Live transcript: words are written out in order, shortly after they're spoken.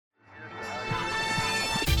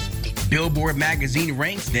Billboard magazine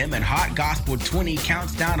ranks them, and Hot Gospel 20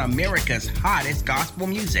 counts down America's hottest gospel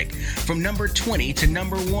music from number 20 to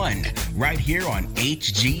number 1, right here on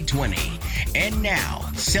HG20. And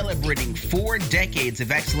now, celebrating 4 decades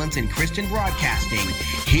of excellence in Christian broadcasting,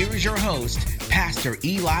 here is your host, Pastor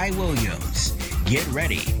Eli Williams. Get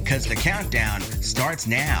ready, because the countdown starts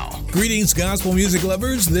now. Greetings, gospel music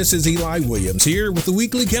lovers. This is Eli Williams here with the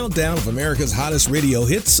weekly countdown of America's hottest radio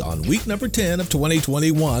hits on week number 10 of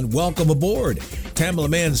 2021. Welcome aboard. Tamala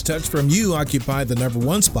Mann's Touch From You occupied the number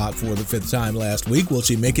 1 spot for the 5th time last week. Will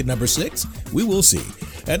she make it number 6? We will see.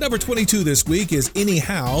 At number 22 this week is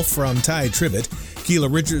Anyhow from Ty Tribbett. Keela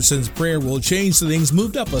Richardson's Prayer Will Change Things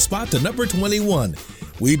moved up a spot to number 21.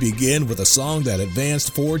 We begin with a song that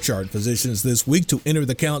advanced 4 chart positions this week to enter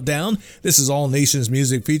the countdown. This is All Nations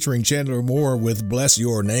Music featuring Chandler Moore with Bless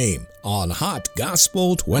Your Name on Hot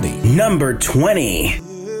Gospel 20. Number 20.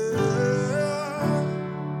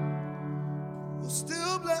 We'll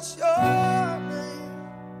still bless your name,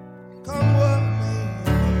 come what may.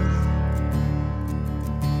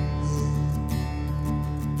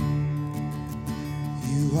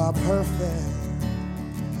 You are perfect,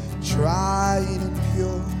 tried and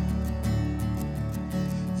pure.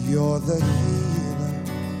 You're the healer,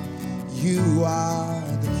 you are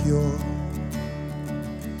the cure.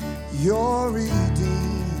 You're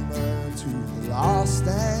redeemer to the lost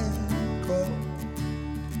and cold.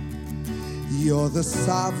 You're the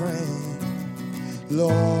sovereign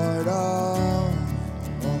Lord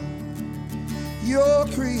of all. You're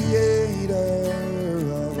creator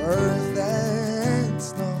of earth and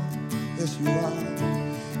snow. Yes, you are.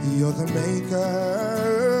 You're the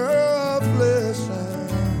maker of flesh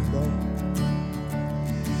and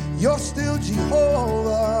bone. You're still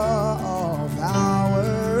Jehovah, all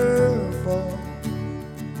powerful.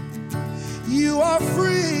 You are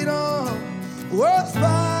freedom worth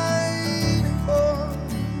fighting for.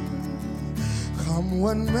 Come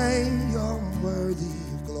what may, you're worthy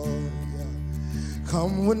of glory.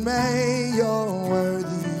 Come what may, you're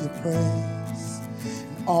worthy of praise.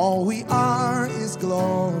 All we are is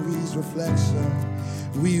glory's reflection.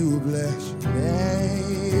 We will bless your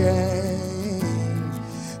name.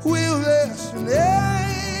 We'll bless your name.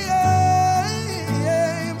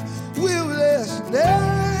 We'll bless your name.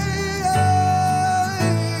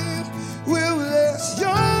 We'll bless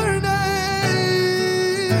your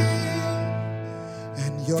name.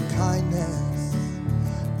 And your kindness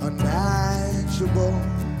unmatchable.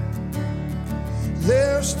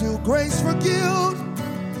 There's still grace for guilt.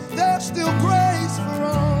 There's still grace for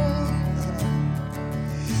wrong.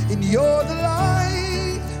 And you're the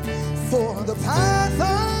light for the path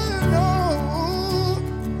unknown.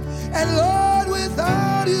 And Lord,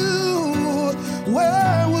 without you,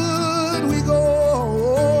 where would we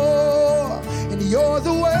go? And you're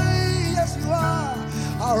the way, yes you are,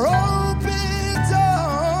 our open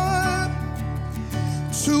door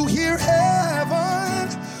to hear heaven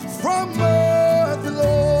from earth below.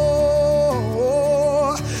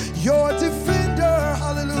 Your defender,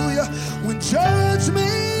 hallelujah. When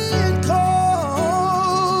judgment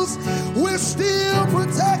calls, we're still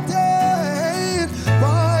protected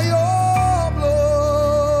by your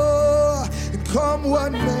blood. And come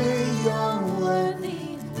what may, you're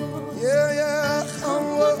worthy. Yeah,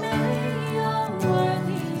 come what may, you're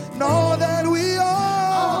worthy. And all that we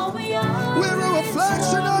are, we're a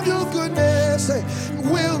reflection of your goodness. Say,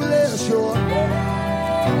 we'll bless your name.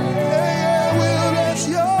 Yeah, we'll bless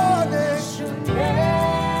your name.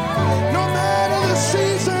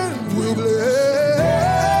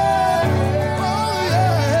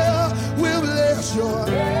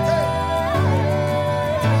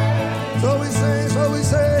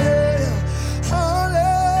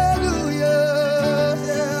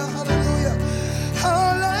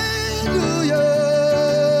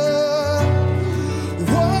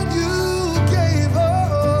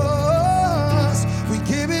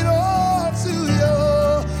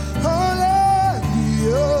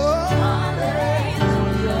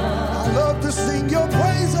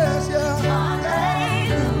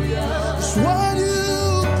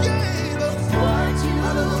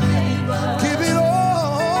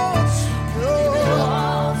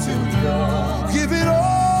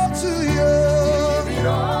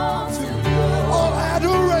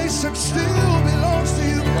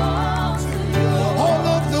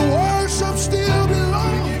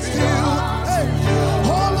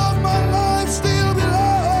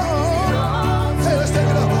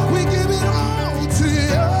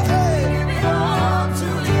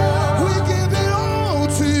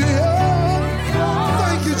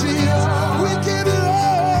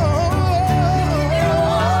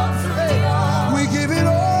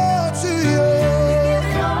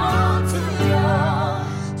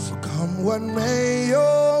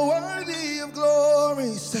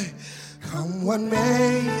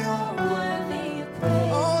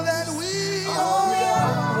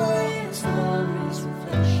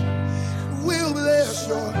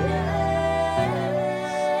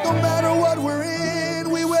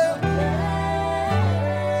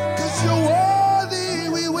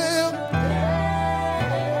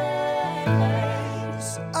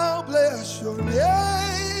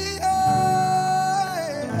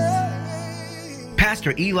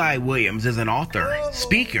 Pastor Eli Williams is an author,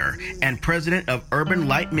 speaker, and president of Urban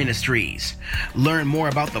Light Ministries. Learn more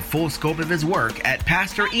about the full scope of his work at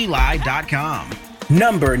PastorEli.com.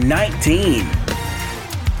 Number 19.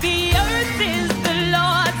 The earth is the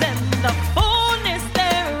Lord's and the fullness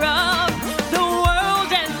thereof, the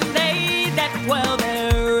world and they that dwell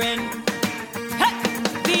therein. Hey!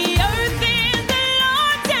 The earth is the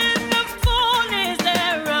Lord's and the fullness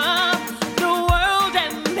thereof, the world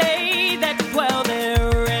and they that dwell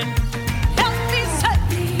therein. Help me say.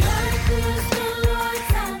 The earth is the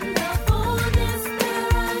Lord's and the fullness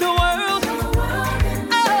thereof, the world and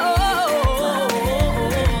they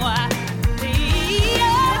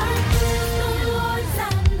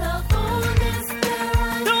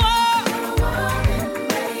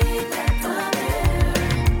that dwell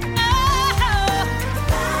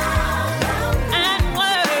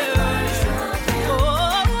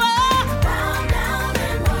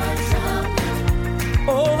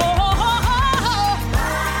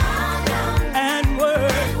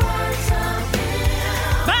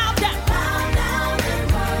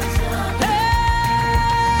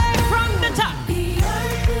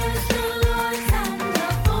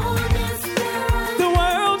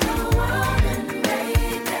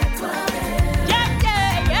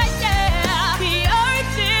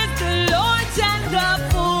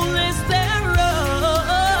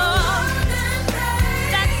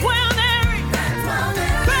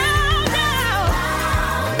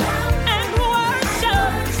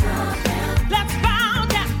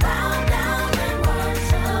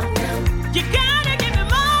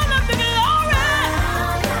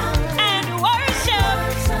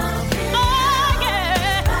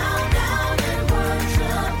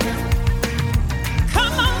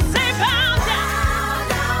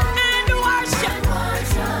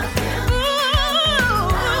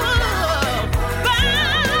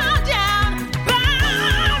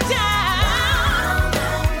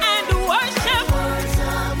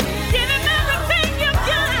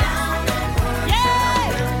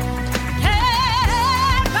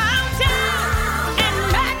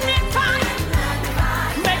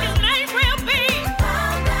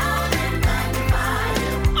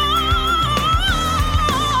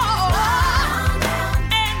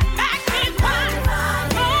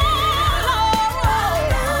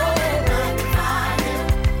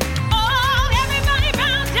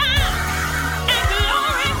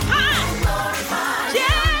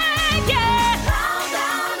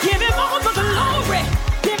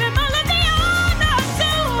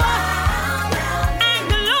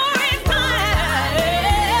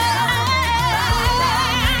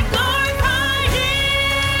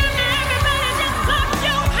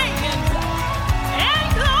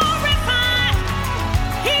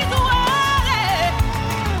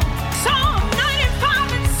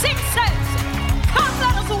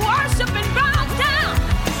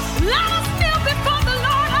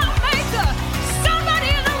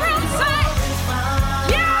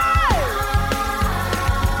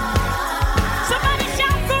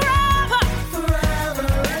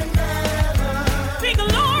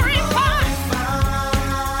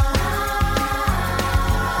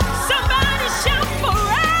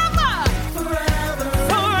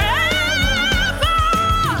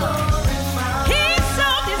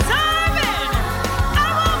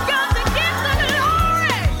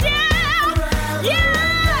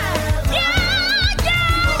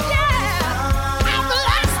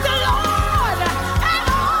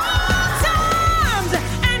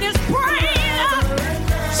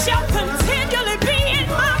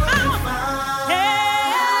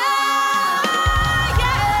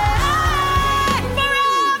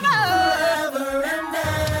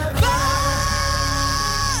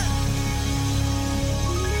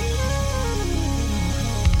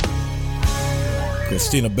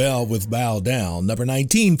Christina Bell with Bow Down, number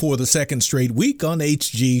 19 for the second straight week on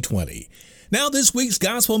HG20. Now this week's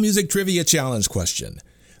Gospel Music Trivia Challenge question.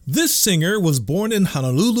 This singer was born in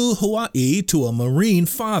Honolulu, Hawaii to a Marine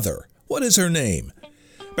father. What is her name?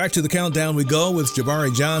 Back to the countdown we go with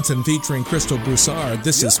Jabari Johnson featuring Crystal Broussard.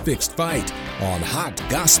 This is Fixed Fight on Hot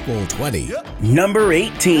Gospel 20. Number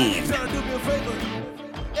 18.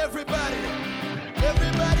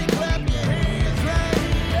 Everybody clap your hands right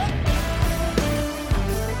here.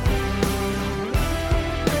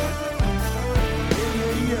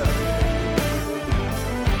 Yeah.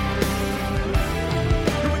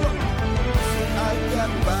 Here we go. I got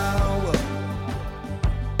power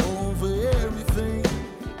over everything.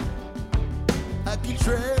 I can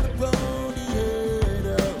tread upon the head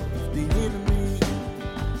of the enemy.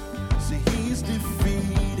 See, he's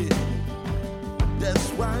defeated.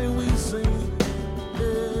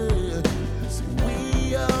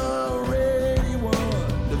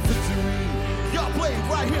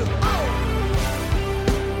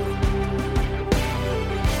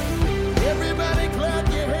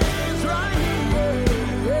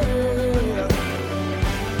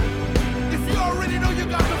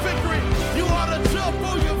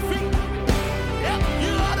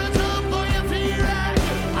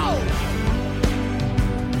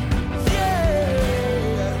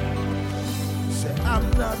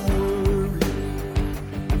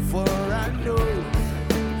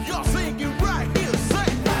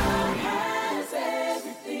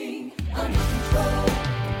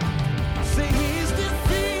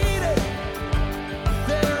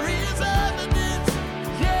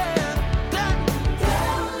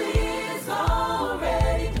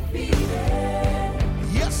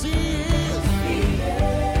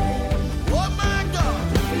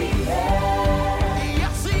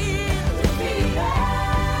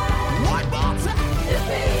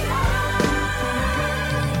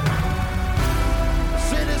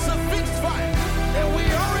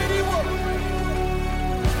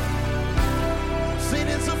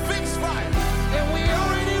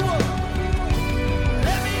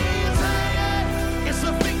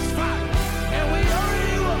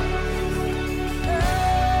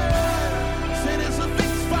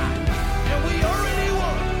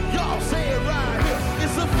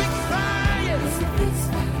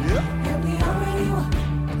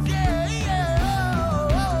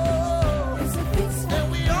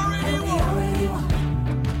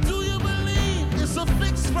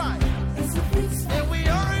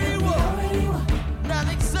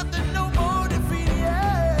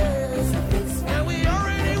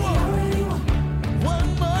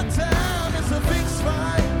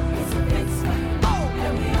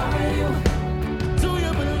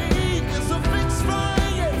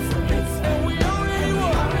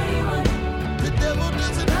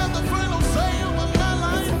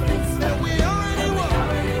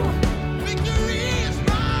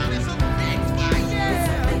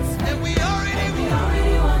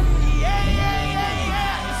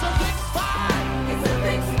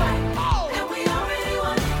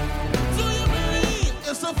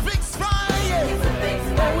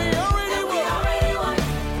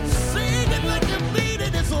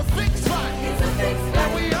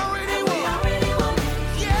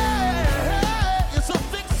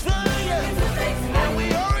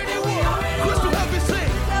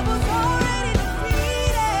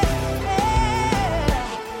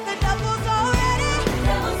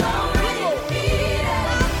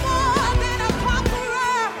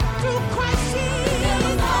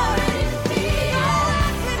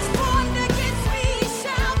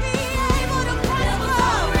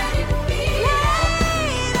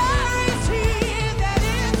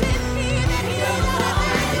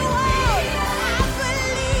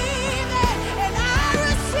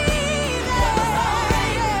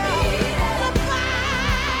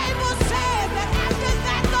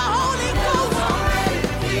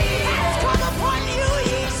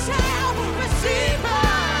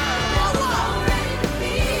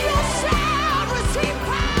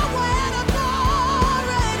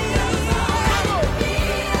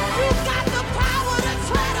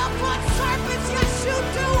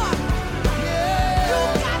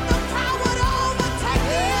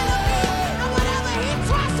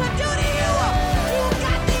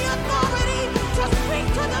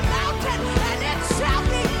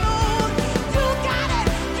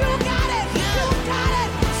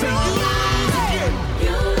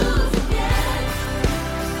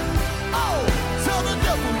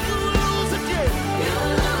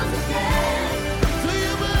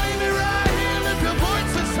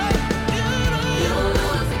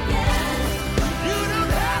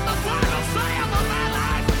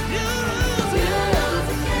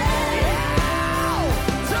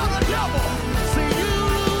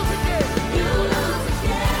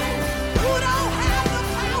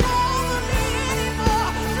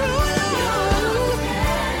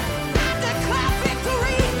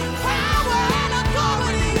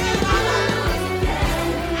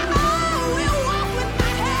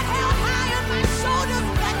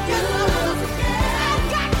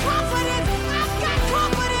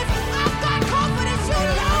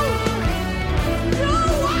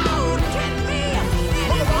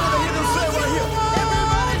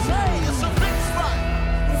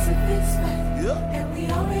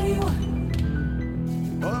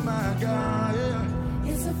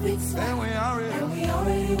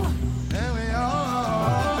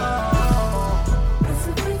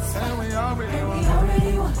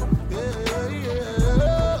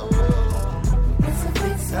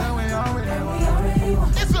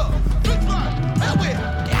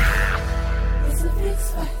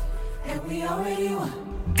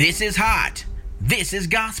 This is hot. This is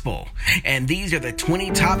gospel. And these are the 20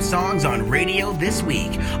 top songs on radio this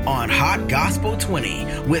week on Hot Gospel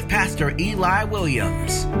 20 with Pastor Eli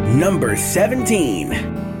Williams. Number 17.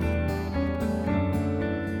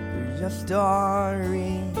 Your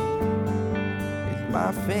story is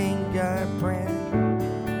my fingerprint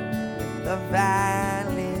in the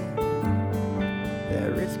valley.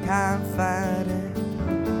 There is confidence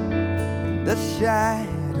in the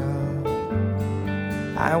shadow.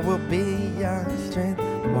 I will be your strength.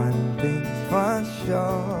 One thing's for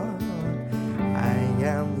sure, I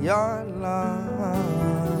am your Lord.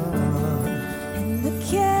 In the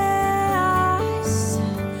chaos,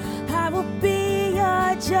 I will be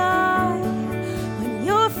your joy. When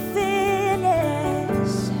you're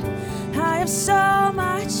finished, I have so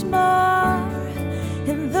much more.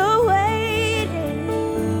 In the waiting,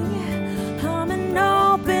 I'm an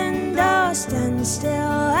open door. Stand still,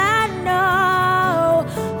 I know.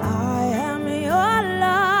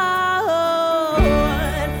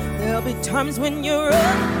 Times when you're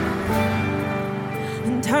up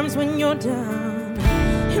and times when you're down.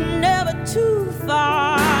 You're never too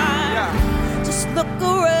far. Just look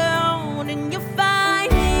around and you'll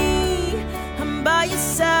find me. I'm by your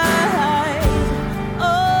side.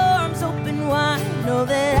 Arms open wide. Know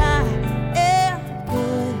that I am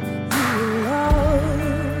good. You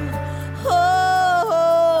love.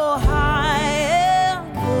 Oh, I am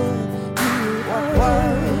good. You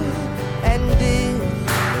love. And this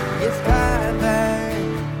is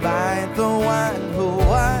covered by the one who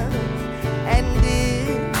was, and this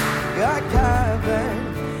you're covered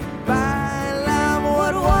by love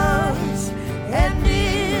what was, and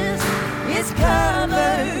this is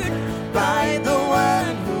covered by the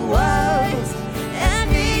one who was, and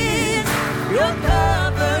this you're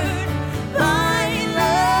covered by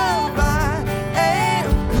love. I am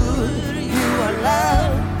good, you are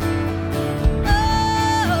love.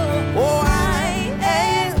 Oh, I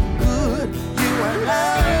am good, you are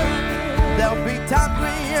love. There'll be times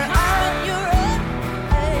when you're out,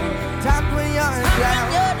 times when you're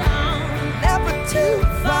down, never too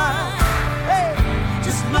far. Hey,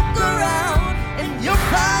 just look around and you'll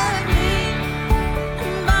find me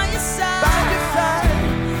by your side.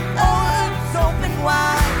 Arms open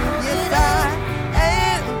wide. Yes, I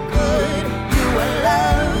am good, you are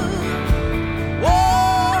love. Oh,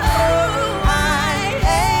 I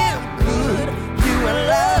am good, you are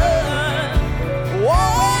love.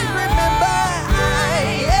 Always remember, I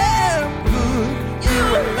am good, you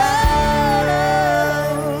are love.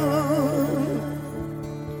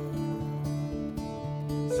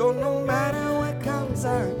 So no matter what comes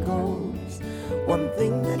or goes, one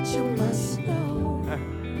thing that you must know,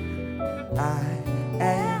 I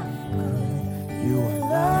am good, you are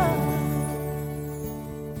love.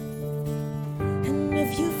 And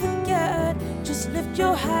if you forget, just lift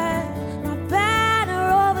your head. My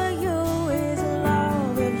banner over you is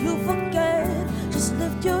love. If you forget, just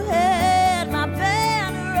lift your head. My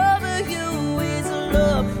banner over you is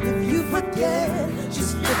love. If you forget,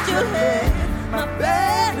 just lift your head. My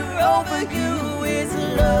banner over you is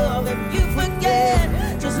love. If you forget,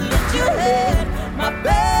 just lift your head. My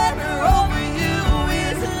banner over you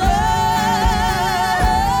is love.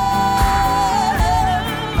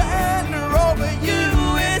 Banner over you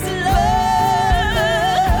Is love.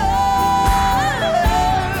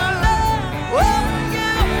 Oh,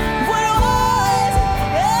 yeah. What was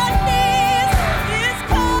and is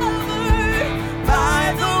covered by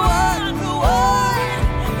the one who was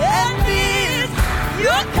and is.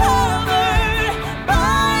 You're covered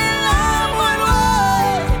by love. What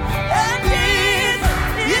was and is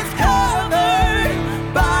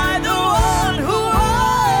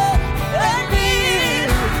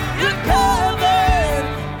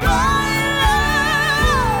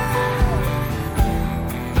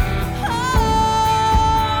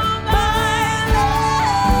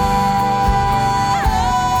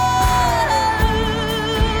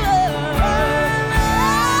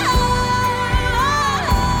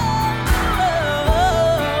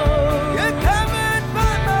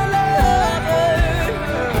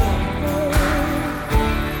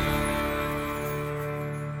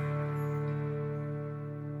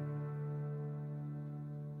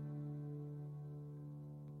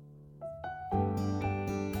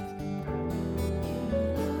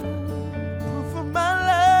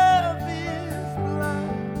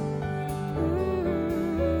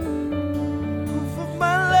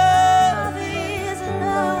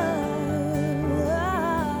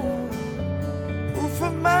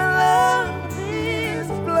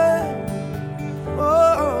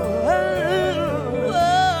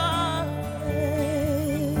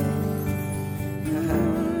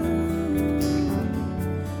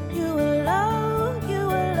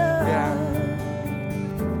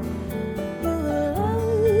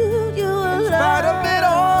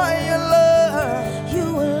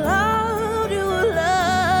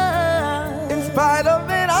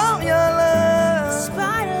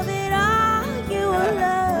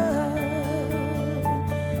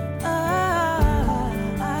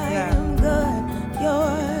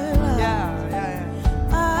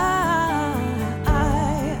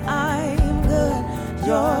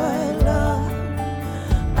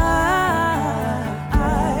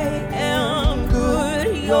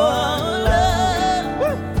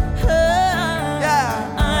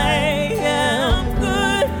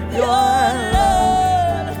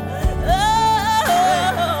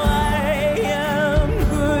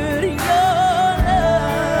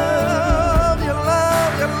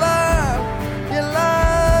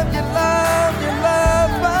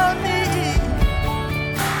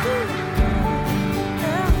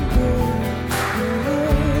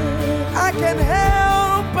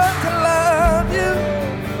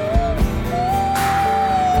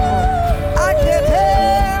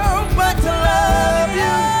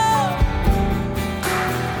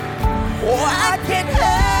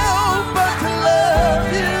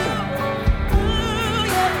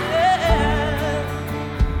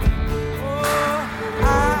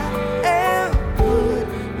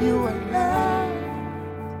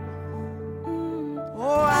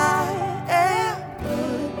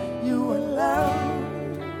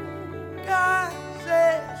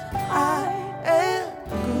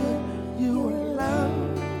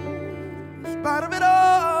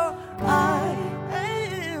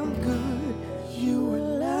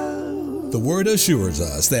The Word assures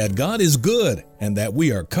us that God is good and that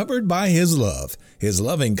we are covered by His love. His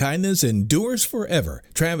loving kindness endures forever.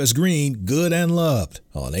 Travis Green, Good and Loved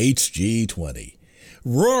on HG20.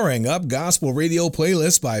 Roaring up gospel radio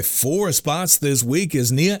playlist by 4 spots this week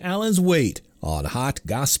is Nia Allen's Wait on Hot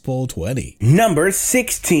Gospel 20. Number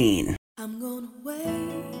 16. I'm gonna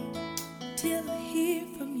wait till I hear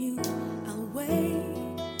from you. I'll wait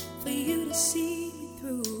for you to see me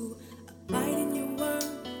through. Abide in your word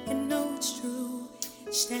and know it's true.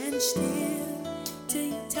 Stand still till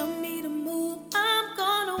you tell me to move. I'm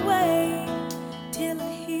gonna wait till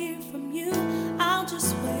I hear from you. I'll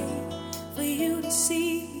just wait for you to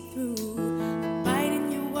see me through. Abide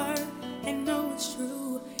in your word and know it's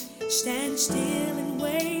true. Stand still and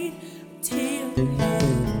wait till you hear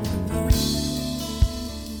from you.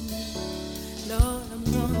 Lord, I'm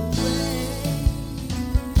gonna wait.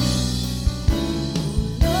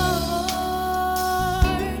 Lord,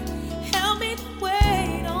 help me to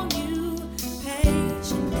wait on you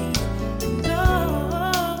patiently.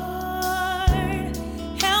 Lord,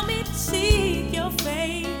 help me to seek your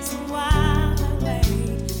face while I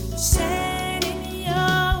wait. Said in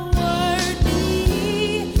your word,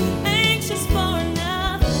 be anxious for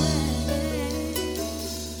nothing.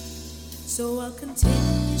 So I'll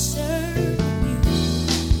continue serving you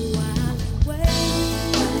while I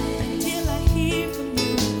wait till I hear from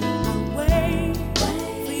you. I'll wait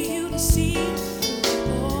for you to see.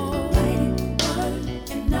 Oh,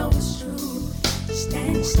 and know it's true.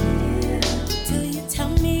 Stand still till you tell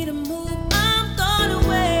me to move. I'm gonna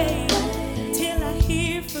wait till I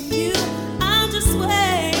hear from you. I'll just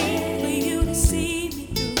wait for you to see me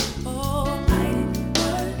through. Oh,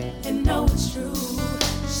 and know it's true.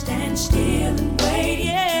 Stand still and wait,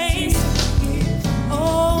 yes.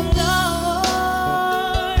 Oh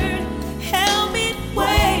Lord, help me to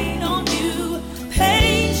wait on you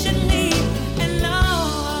patiently. And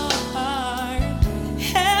Lord,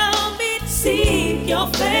 help me to seek your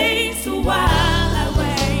face while I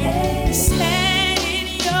wait. Stand in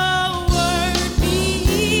your word,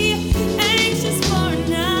 be anxious for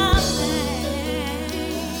nothing.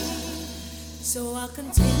 So I'll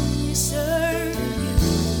continue serving you.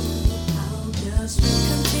 I'll just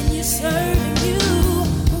continue serving you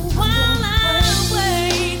while I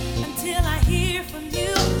wait until I hear from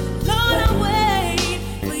you. Lord, I wait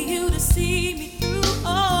for you to see me through.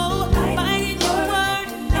 Oh, abide in your word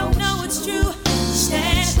and know it's true.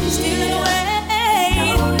 Stand still and wait.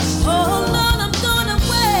 Oh Lord, I'm gonna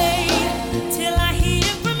wait till I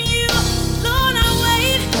hear from you. Lord, I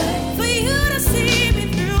wait for you to see me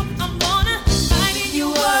through. I'm gonna abide in your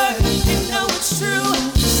word and know it's true.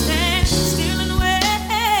 Stand still and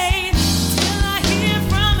wait till I hear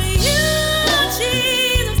from you,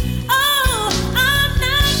 Jesus. Oh, I'm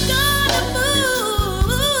not gonna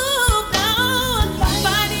move, no.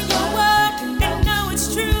 Abide in your word and know it's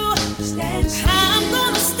true. I'm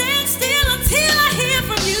gonna stand still until I hear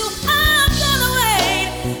from you. I'm gonna wait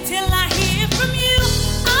till I hear from you.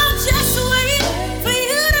 I'll just wait for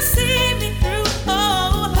you to see me through.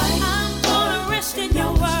 Oh, I'm gonna rest in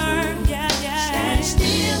your word. Yeah, yeah. Stand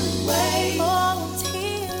still and wait. Oh,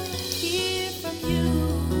 until I hear from you.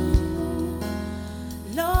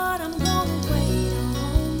 Lord, I'm gonna wait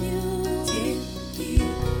on you.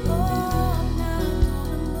 Oh, I'm not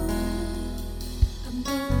gonna move. I'm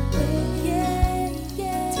gonna wait, yeah,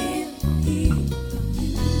 yeah. Till I hear from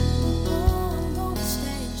you. Oh, I'm gonna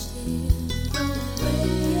stand still. I'm gonna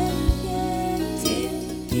wait, yeah, yeah. Till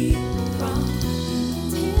I hear from you.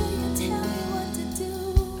 Till you tell me what to do.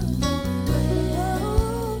 I'm gonna wait,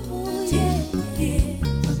 oh, yeah, yeah.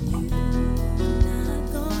 I'm not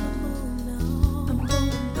gonna move, no. I'm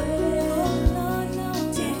gonna wait, oh, Lord, no,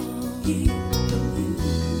 till I hear from you.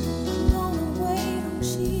 I'm gonna wait on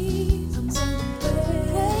Jesus. I'm gonna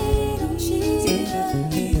wait on Jesus. Till I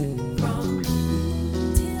hear from you.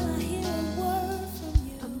 Till I hear a word from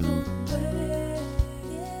you. I'm gonna wait,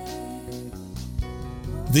 yeah.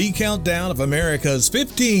 The countdown of America's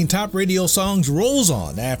 15 top radio songs rolls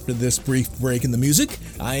on after this brief break in the music.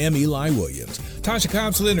 I am Eli Williams. Tasha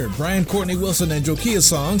Cobbs Leonard, Brian Courtney Wilson, and Jokia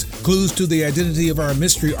songs, clues to the identity of our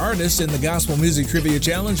mystery artist in the Gospel Music Trivia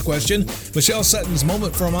Challenge question, Michelle Sutton's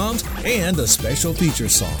Moment for Moms, and a special feature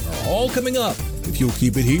song are all coming up if you'll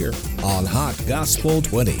keep it here on Hot Gospel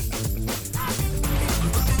 20.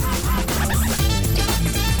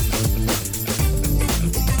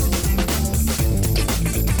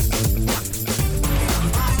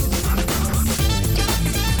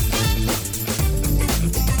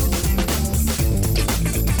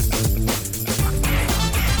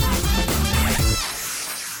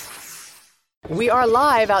 We are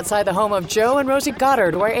live outside the home of Joe and Rosie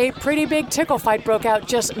Goddard, where a pretty big tickle fight broke out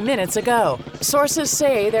just minutes ago. Sources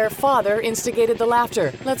say their father instigated the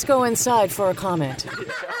laughter. Let's go inside for a comment.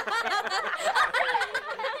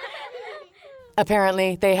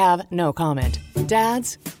 Apparently, they have no comment.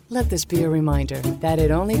 Dads, let this be a reminder that it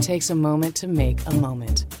only takes a moment to make a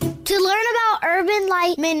moment. To learn about Urban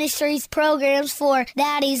Light Ministries programs for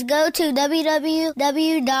daddies, go to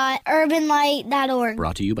www.urbanlight.org.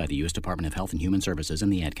 Brought to you by the U.S. Department of Health and Human Services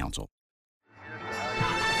and the Ad Council.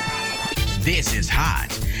 This is Hot,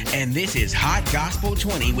 and this is Hot Gospel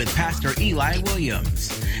 20 with Pastor Eli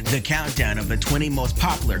Williams. The countdown of the 20 most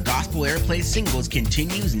popular gospel airplay singles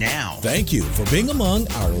continues now. Thank you for being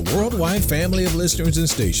among our worldwide family of listeners and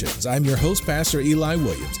stations. I'm your host, Pastor Eli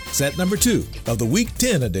Williams. Set number 2 of the Week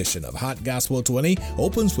 10 edition of Hot Gospel 20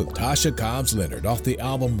 opens with Tasha Cobbs Leonard off the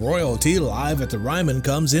album Royalty. Live at the Ryman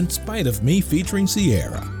comes In Spite of Me featuring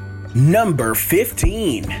Sierra. Number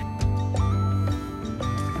 15.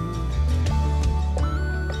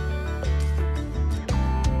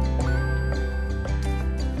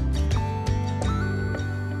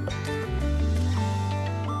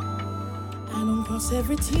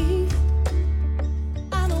 Every T,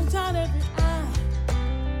 I don't dot every I.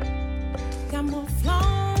 Got more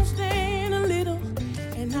flaws than a little,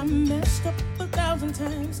 and I messed up 1,000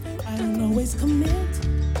 times. I don't always commit.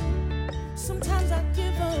 Sometimes I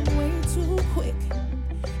give up way too quick,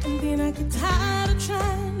 and then I get tired of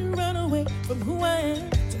trying to run away from who I am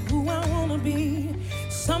to who I wanna be.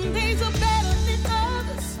 Some days are better than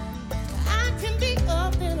others. I can be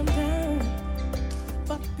up and I'm down,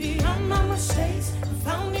 but beyond my mistakes, I'm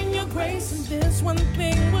found in your grace, and this one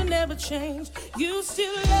thing will never change. You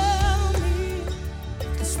still love me,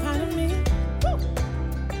 in spite of me. Woo!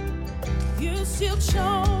 You still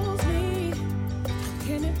chose me. How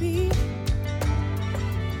can it be?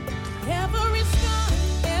 Every scar,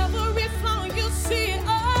 every flaw, you see it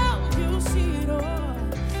all. You see it all.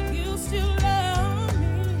 You still love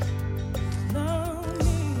me, oh,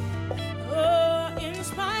 in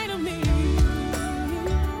spite of me.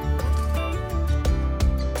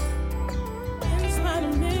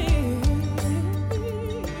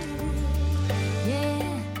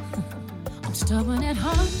 Stubborn at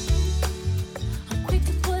heart, I'm quick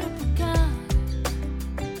to put up a guard.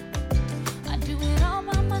 I do it all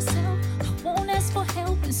by myself, I won't ask for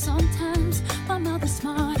help. And sometimes my mouth is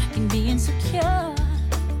smart, I can be insecure.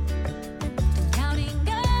 Doubting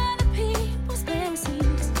other people's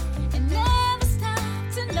blessings and never stop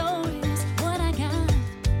to notice what I got.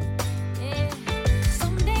 Yeah.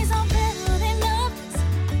 Some days I'm better than others.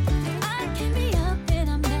 I can be up and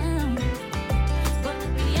I'm down, but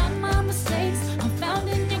beyond my mistakes, I'm found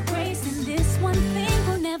in your grace, and this one thing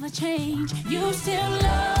will never change. You still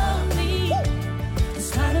love me, in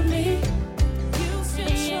spite of me. You still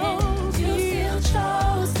chose me. You still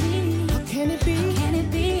chose me. How can it be? How can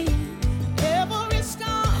it be? Every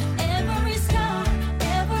scar,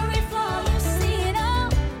 every flaw, you see it all.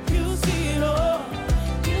 You see it all.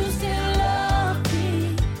 You still love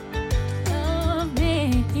me, love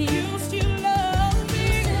me. You still love me,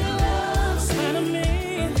 still love in spite of me.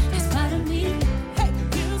 In spite of me. Hey,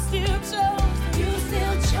 you still chose. You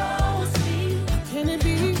still chose me. How can it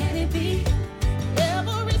be? How can it be?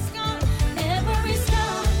 Every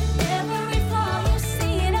scar, every flaw, you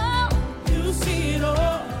see it all. you see it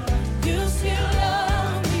all. You still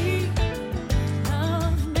love me.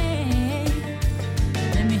 Love me.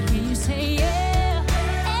 Let me hear you say yeah.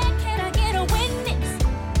 And can I get a witness?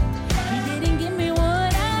 He didn't give me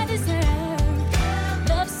what I deserve.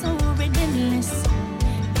 Love so relentless,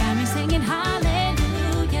 got me singing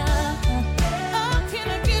hallelujah. Oh, can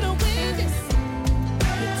I get a witness?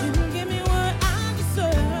 You didn't give me what I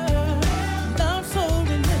deserve. Love so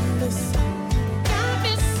relentless, got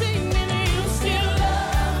me singing. You still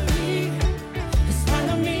love me, in spite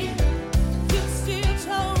of me. You still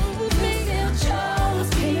chose me. You still chose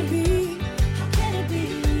Can it me. be? How can it be?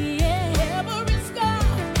 Yeah. Every scar,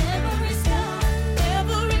 Every star,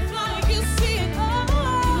 every flaw, you see it all.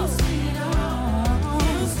 you see it all.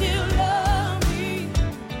 You still love me,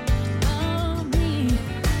 Love me.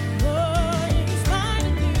 oh, in spite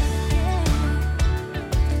of me.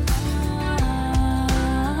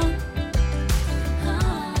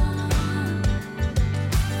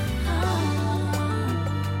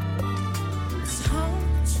 It's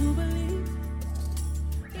hard to believe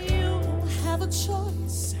you have a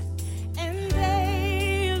choice, and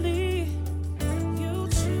daily you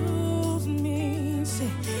choose me. Say,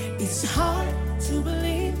 it's hard to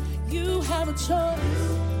believe you have a choice.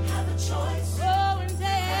 Oh, and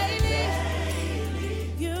daily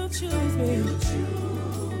you choose me.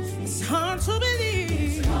 It's hard to believe.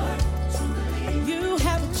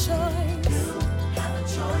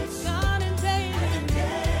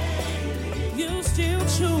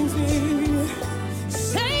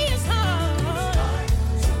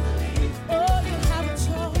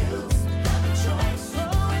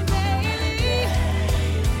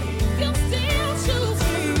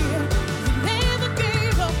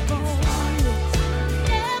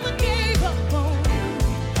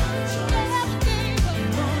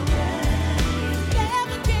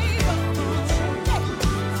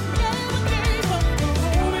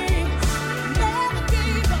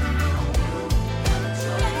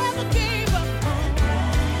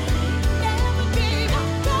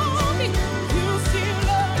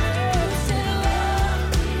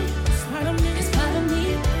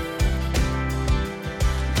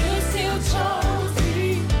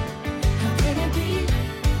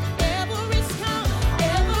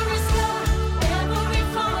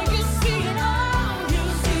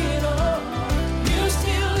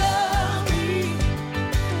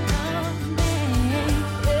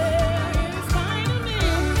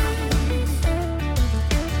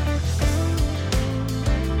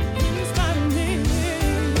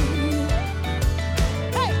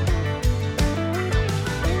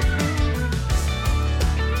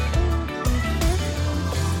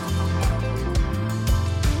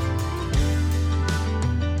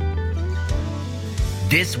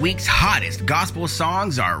 This week's hottest gospel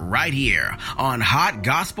songs are right here on Hot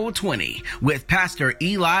Gospel 20 with Pastor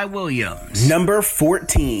Eli Williams. Number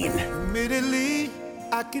 14. Admittedly,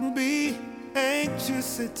 I can be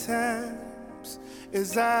anxious at times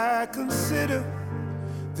as I consider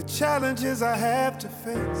the challenges I have to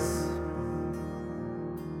face.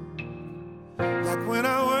 Like when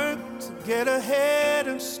I work to get ahead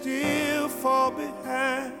and still fall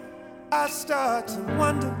behind, I start to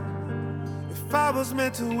wonder if I was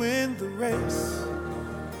meant to win the race.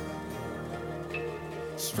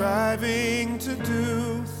 Striving to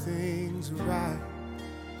do things right,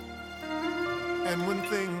 and when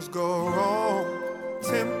things go wrong,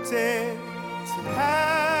 tempted to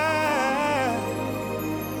hide.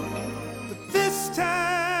 But this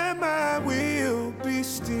time I will be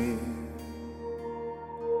still.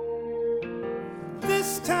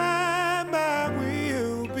 This time I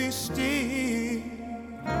will be still.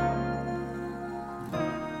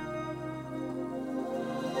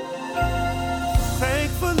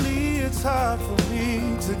 Thankfully, it's hard for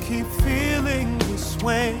me to keep feeling this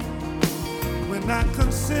way when I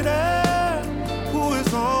consider who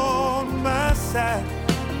is on my side.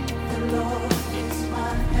 The Lord is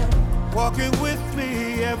my help, walking with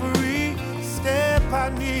me every step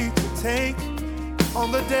I need to take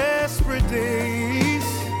on the desperate days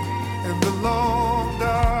and the long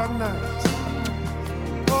dark nights.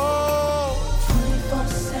 Oh,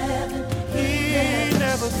 24/7, He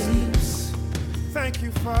never sleeps. Thank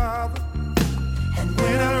you, Father. And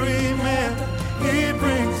when I remember, He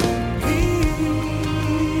brings peace.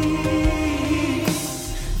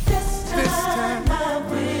 This time I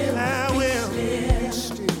will be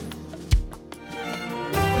still.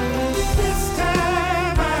 This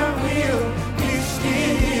time I will be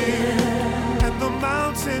still. And the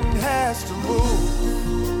mountain has to move.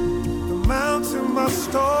 The mountain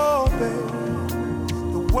must obey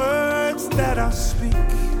the words that I speak,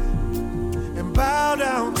 and bow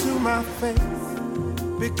down to my faith,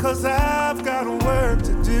 because I've got a work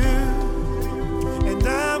to do, and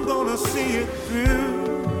I'm gonna see it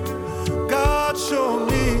through. God showed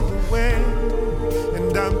me the way,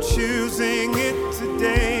 and I'm choosing it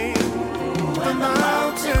today. The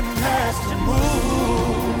mountain has to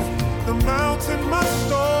move. The mountain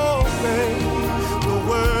must obey the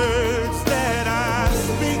words that I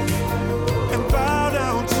speak, and bow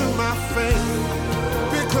down to my faith,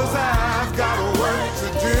 because I've got a work to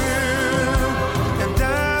do, and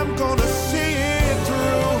I'm gonna see it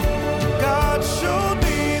through. God showed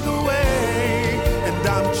me the way, and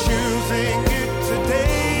I'm choosing it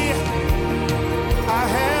today. I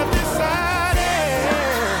have decided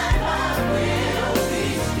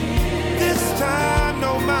this time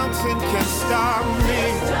no mountain can stop me.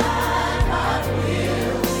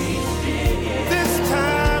 This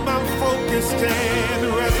time I'm focused and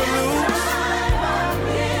resolute.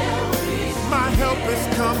 My help is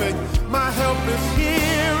coming, my help is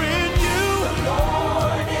here in you.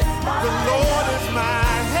 The Lord is my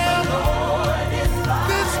help.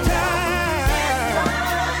 This time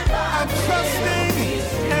I'm trusting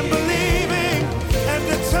and believing and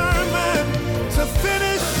determined to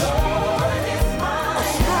finish a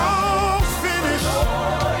strong finish.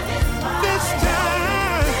 This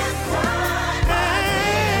time, and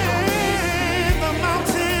the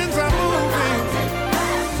mountains are moving.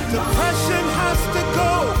 Depression has to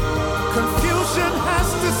go, confusion has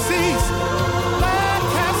to cease, lack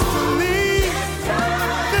has to leave.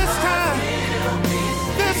 This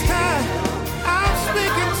time, I'm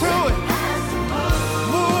speaking to it.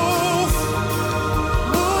 Move.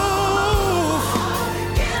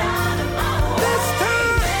 This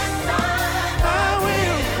time, I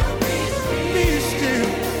will be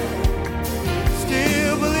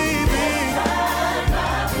still believing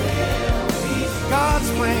God's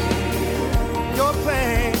plan. Your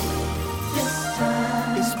plan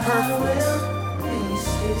is perfect.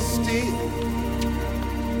 Still.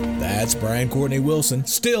 That's Brian Courtney Wilson.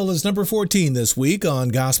 Still is number 14 this week on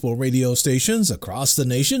gospel radio stations across the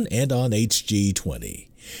nation and on HG20.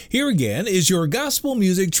 Here again is your gospel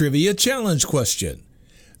music trivia challenge question.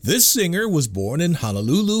 This singer was born in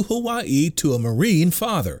Honolulu, Hawaii to a Marine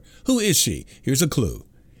father. Who is she? Here's a clue.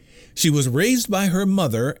 She was raised by her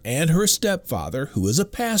mother and her stepfather, who is a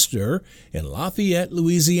pastor in Lafayette,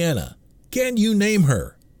 Louisiana. Can you name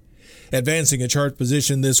her? Advancing a chart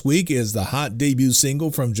position this week is the hot debut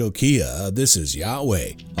single from Jokia. This is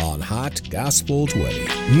Yahweh on Hot Gospel 20.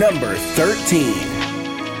 Number 13.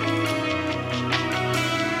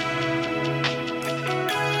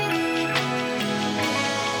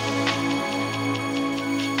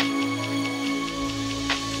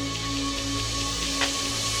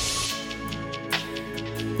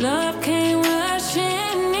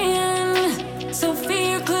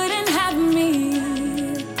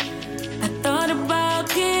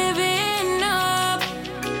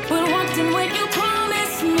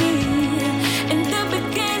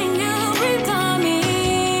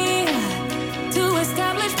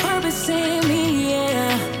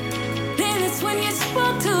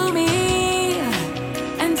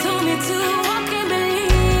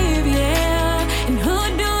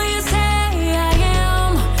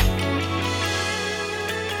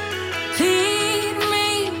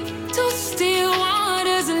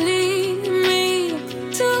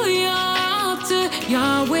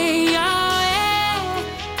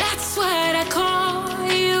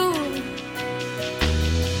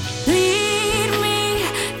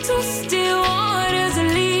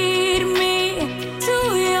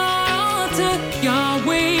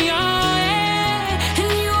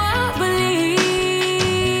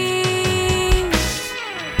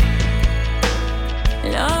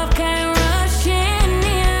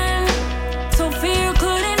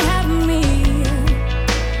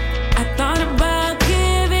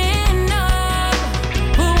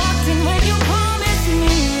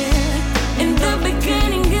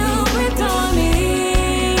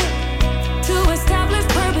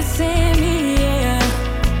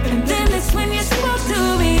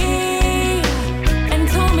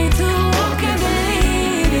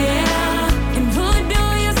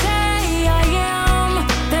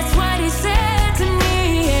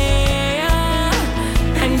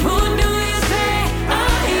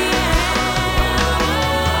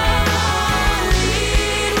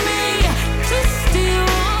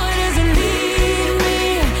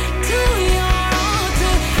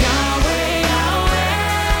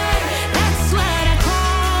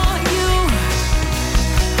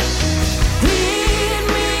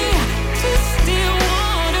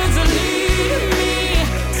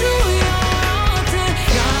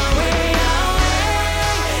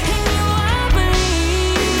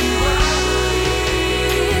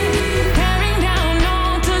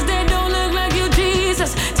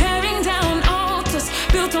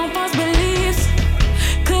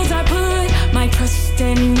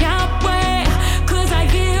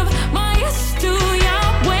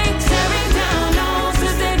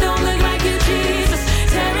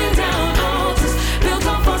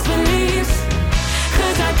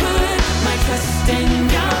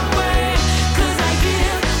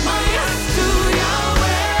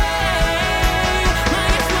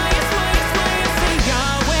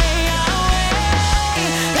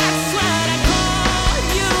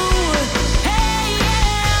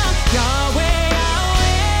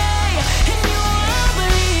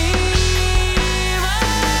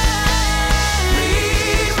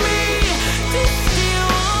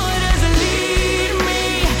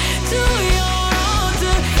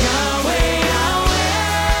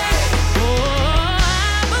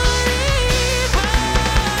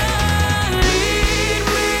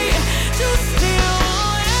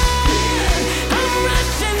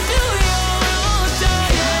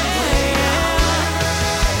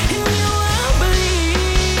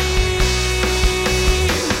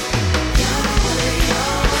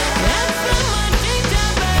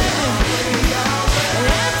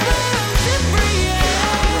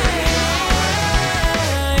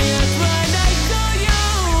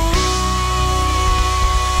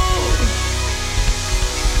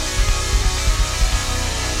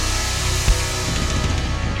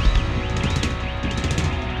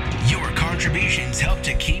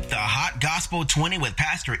 Gospel 20 with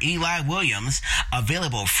Pastor Eli Williams,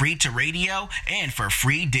 available free to radio and for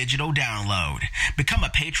free digital download. Become a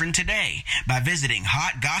patron today by visiting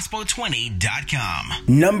hotgospel20.com.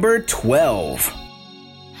 Number 12.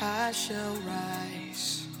 I shall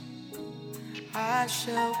rise, I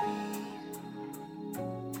shall be,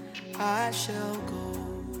 I shall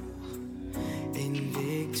go in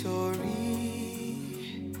victory.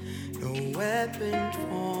 No weapon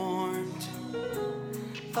formed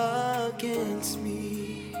against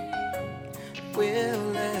me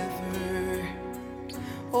will ever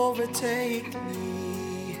overtake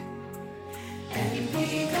me. And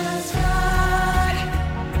because God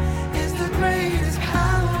is the greatest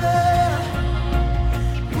power,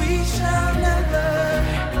 we shall never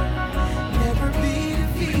be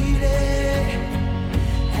defeated.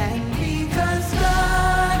 And because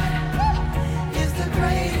God is the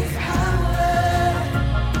greatest power,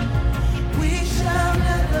 we shall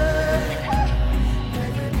never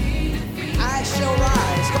be defeated. I shall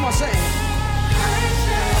rise. Come on, say it.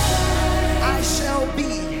 I shall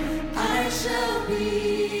be. I shall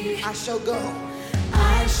be. I shall go.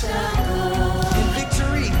 I shall go in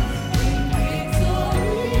victory. In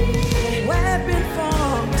victory. Weapon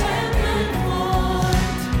formed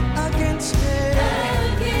against me.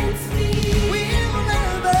 Will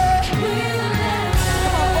never.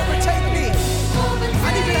 Come on, overtake me. I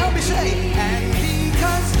need you to help me say. And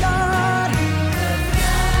because God is the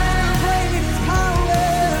greatest power,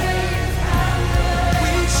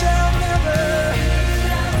 we shall never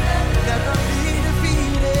be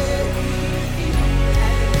defeated.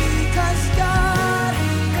 And because God is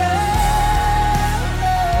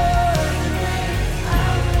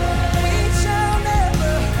we shall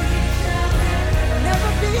never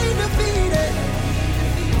be defeated.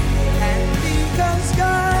 And because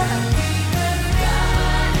God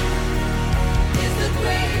is the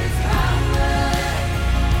greatest power,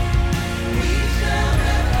 we shall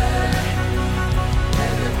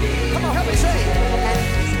never be. Come on, help me say it. And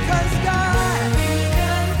because God is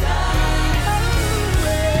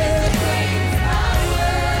the greatest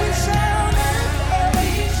power, we shall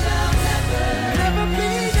never be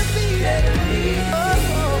defeated.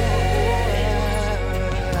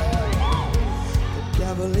 The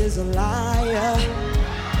devil is a liar.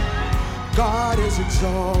 God is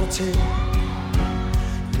exalted.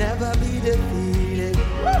 Never be defeated.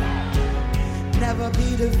 Never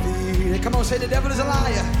be defeated. Come on, say the devil is a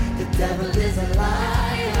liar. The devil is a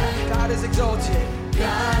liar. God is exalted.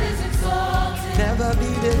 God is exalted. Never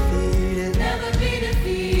be defeated. Never be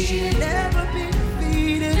defeated. Never be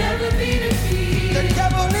defeated. Never be defeated. The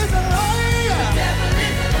devil is a liar. The devil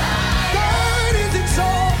is a liar. God is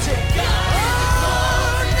exalted. God is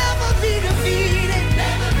exalted. Never be defeated.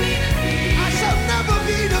 Never be defeated. I shall never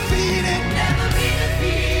be defeated. Never be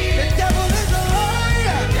defeated. The devil is a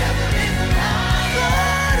liar. The devil is a liar.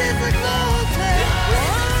 God is exalted.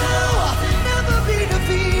 Never be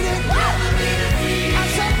defeated. Never be defeated. I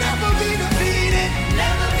shall never be defeated.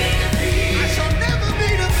 Never be defeated. I shall never be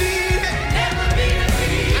defeated. Never be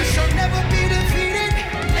defeated. I shall never be defeated.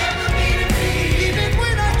 Never be defeated. Even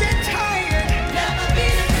when I get tired. Never be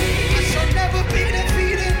defeated. I shall never be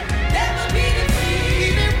defeated. Never be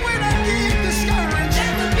defeated. Even when I get discouraged.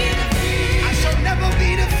 Never be defeated. I shall never be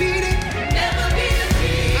defeated. Never be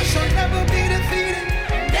defeated. I shall never be defeated.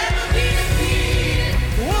 Never be defeated.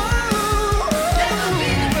 Whoa. Never be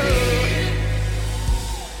defeated.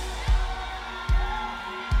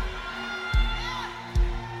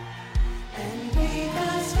 And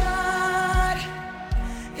because God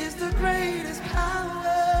is the greatest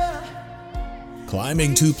power.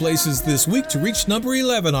 Climbing 2 places this week to reach number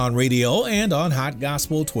 11 on radio and on Hot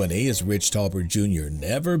Gospel 20 is Rich Talbert Jr.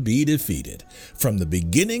 Never Be Defeated. From the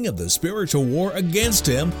beginning of the spiritual war against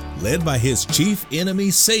him, led by his chief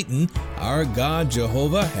enemy Satan, our God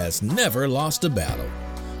Jehovah has never lost a battle.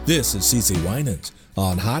 This is CeCe Winans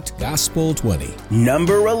on Hot Gospel 20.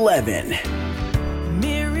 Number 11.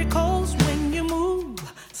 Miracles when you move,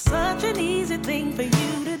 such an easy thing for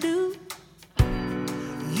you to do.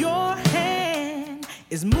 Your hand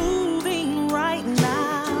is moving right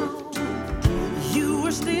now. You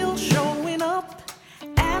are still showing up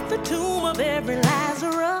at the tomb of every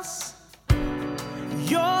Lazarus.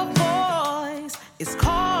 Your voice is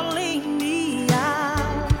calling me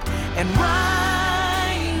out. And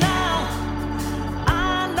right now,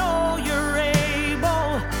 I know you're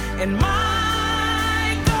able. And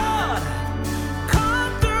my God,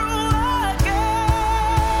 come through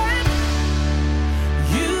again.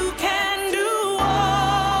 You can do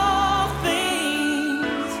all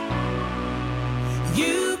things.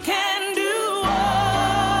 You can do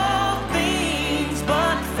all things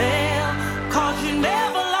but fail.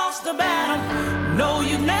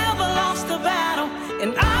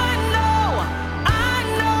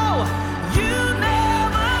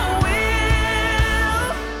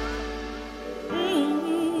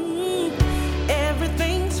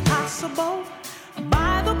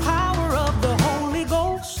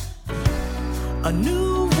 A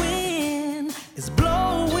new wind is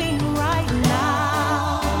blowing right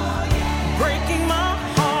now, breaking my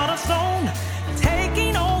heart of stone,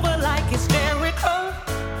 taking over like hysterical,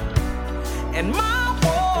 and my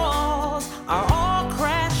walls are all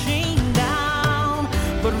crashing down.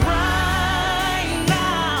 But right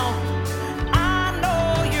now, I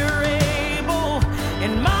know you're able,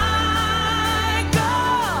 and my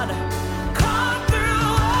God, come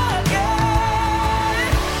through again.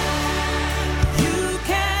 You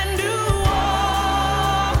can do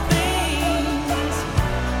all things.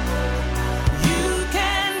 You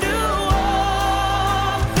can do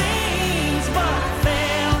all things but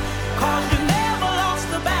fail, 'cause you never lost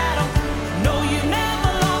the battle. No, you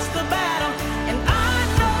never lost the battle. And I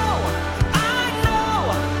know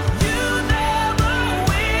you never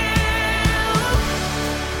will.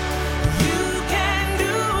 You can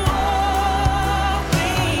do all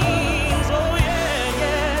things. Oh yeah,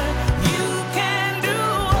 yeah. You can do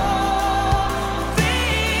all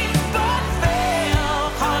things but fail,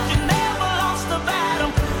 'cause you never lost the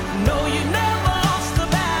battle. No, you never lost the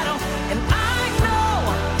battle. And I know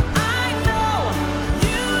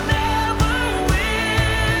you never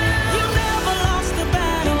will. You never lost the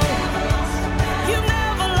battle. You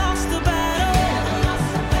never lost the battle.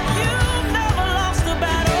 You never lost the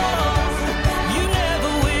battle. You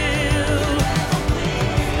never will.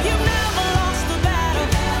 You never lost the battle.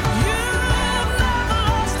 You never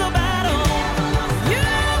lost the battle. You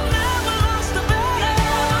never lost the battle.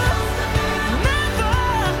 Never.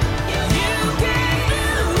 You can do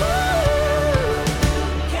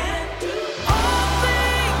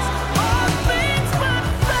all things but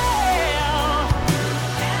fail.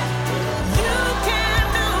 You can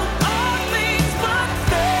do all things but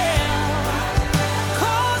fail,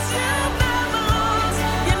 'cause you never lost.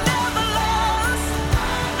 You never lost.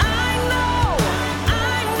 I know.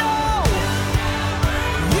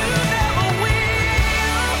 You never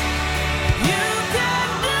will. You can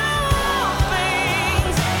do all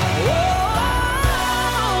things.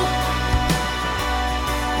 Oh,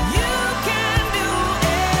 you can do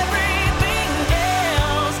everything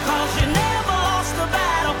else, 'cause you never lost the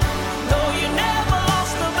battle. No, you never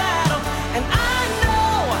lost the battle. And I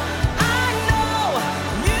know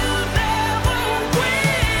you never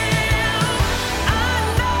will. I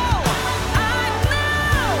know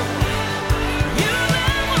you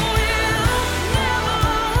never will. Never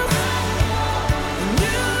lost.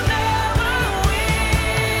 You never will.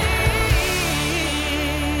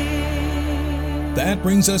 That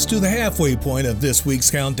brings us to the halfway point of this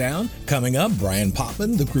week's countdown. Coming up, Brian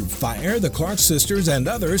Poppin, the group Fire, the Clark Sisters, and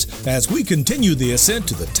others as we continue the ascent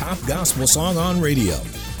to the top gospel song on radio.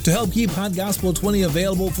 To help keep Hot Gospel 20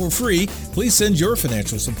 available for free, please send your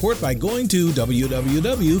financial support by going to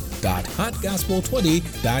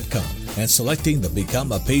www.hotgospel20.com and selecting the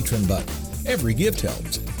Become a Patron button. Every gift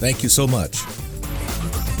helps. Thank you so much.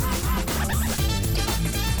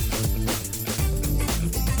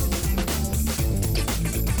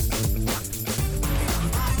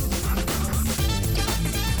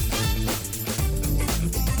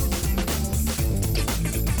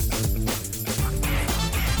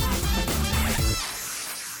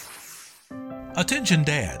 Attention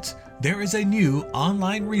dads, there is a new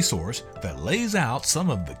online resource that lays out some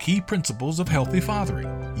of the key principles of healthy fathering.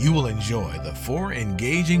 You will enjoy the 4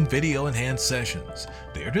 engaging video-enhanced sessions.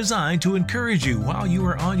 They are designed to encourage you while you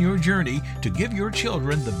are on your journey to give your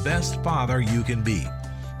children the best father you can be.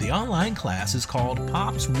 The online class is called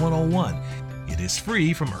Pops 101. It is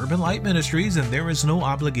free from Urban Light Ministries and there is no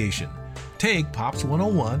obligation. Take Pops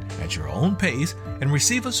 101 at your own pace and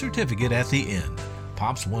receive a certificate at the end.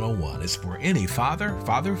 Pops 101 is for any father,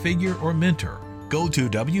 father figure, or mentor. Go to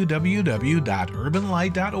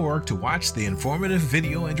www.urbanlight.org to watch the informative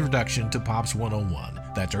video introduction to Pops 101.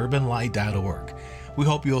 That's urbanlight.org. We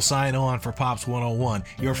hope you'll sign on for Pops 101.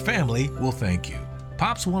 Your family will thank you.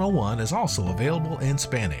 Pops 101 is also available in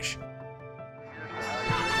Spanish.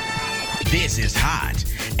 This is Hot,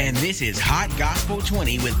 and this is Hot Gospel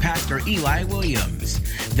 20 with Pastor Eli Williams.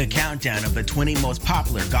 The countdown of the 20 most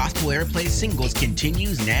popular gospel airplay singles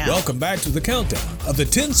continues now. Welcome back to the countdown of the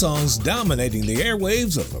 10 songs dominating the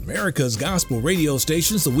airwaves of America's gospel radio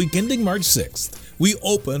stations the week ending March 6th. We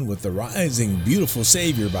open with The Rising Beautiful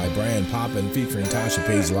Savior by Brian Poppin featuring Tasha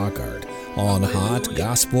Page Lockhart on Hot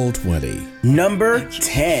Gospel 20. Number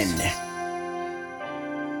 10.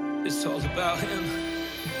 It's all about him.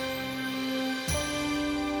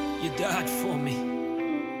 You died for me,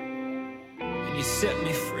 and you set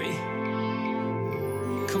me free.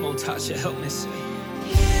 Come on, Tasha, help me sing.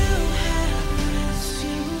 You have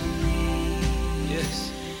rescued me.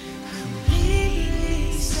 Yes.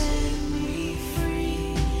 Completely set me free.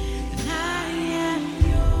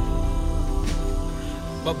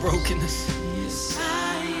 my brokenness,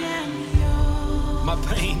 my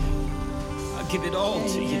pain. I give it all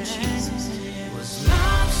to you, Jesus.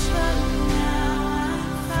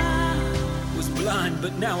 Was blind,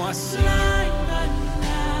 but now I see.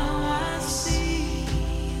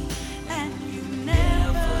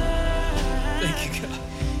 Thank you, God.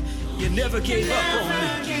 You never gave up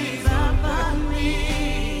on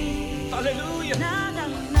me. Hallelujah.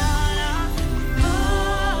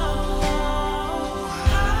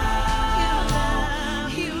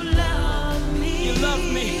 You love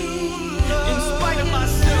me in spite of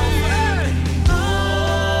myself.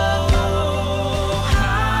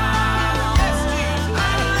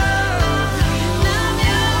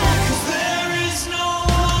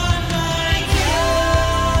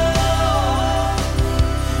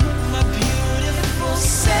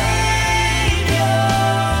 Savior.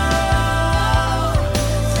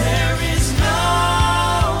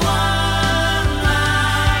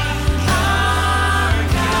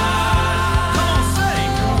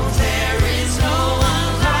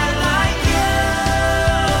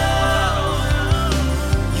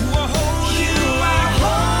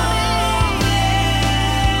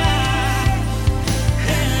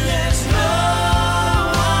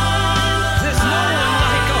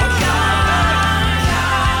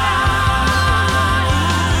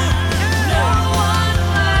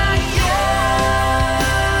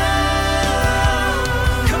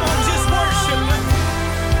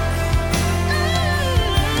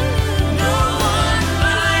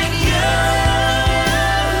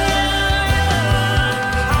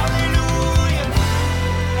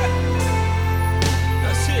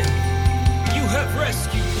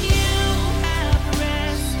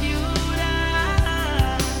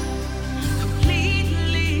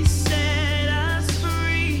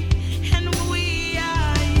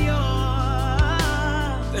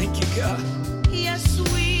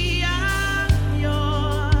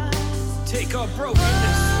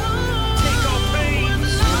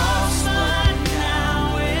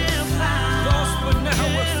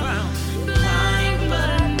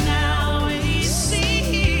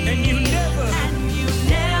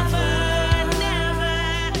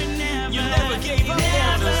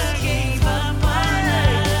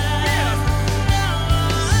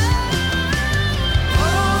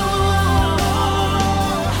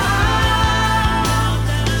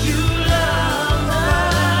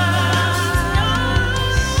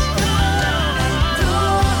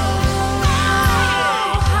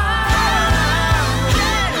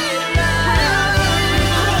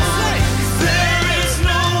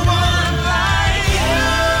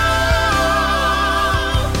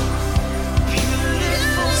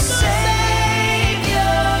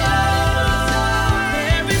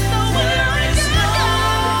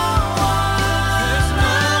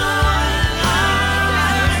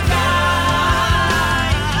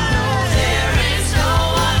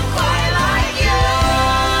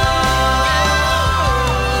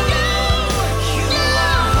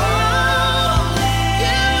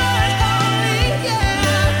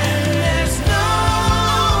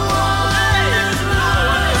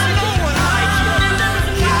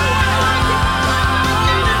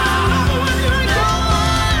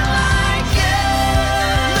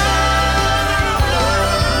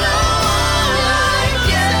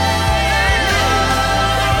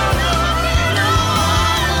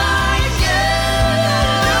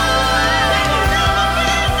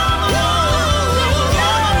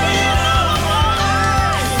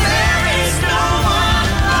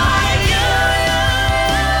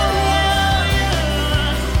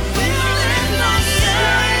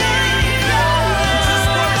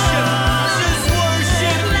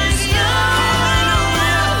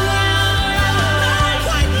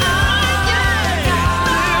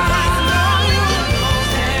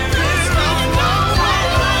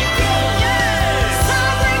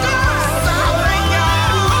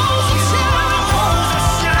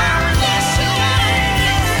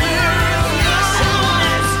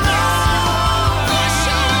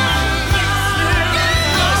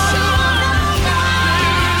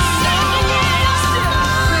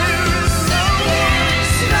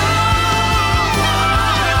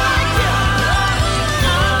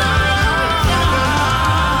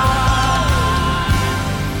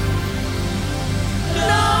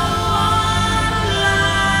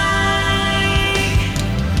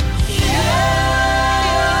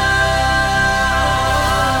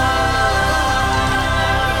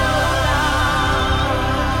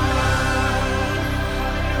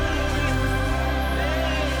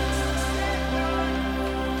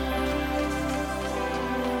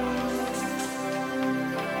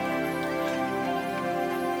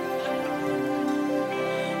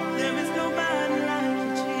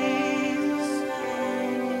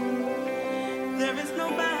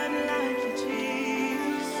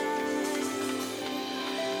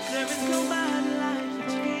 There is nobody like you,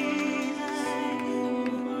 Jesus.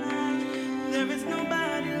 There is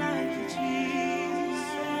nobody like you, Jesus.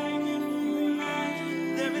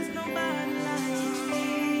 There is nobody like you,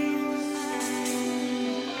 Jesus.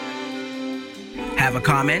 Have a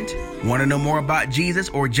comment? Want to know more about Jesus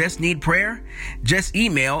or just need prayer? Just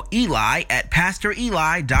email Eli at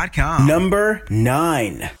PastorEli.com. Number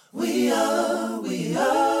 9. We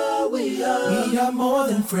are more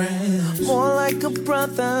than friends. More like a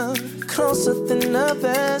brother, closer than a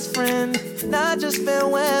best friend. Not just fair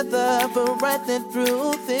weather, but right there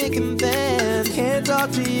through thick and thin. Can't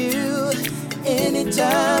talk to you any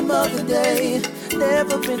time of the day.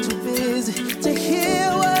 Never been too busy to hear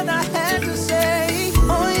what I had to say.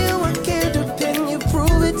 On you I can't depend, you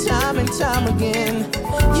prove it time and time again.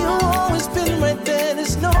 You always been right there,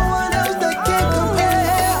 there's no one else that can compare.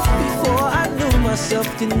 Before I knew myself,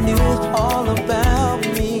 you knew all about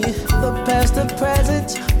me. The past, the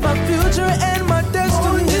present, my future, and my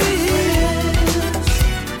destiny.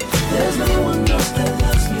 There's no one else that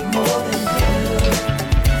loves me more than you.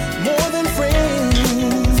 More than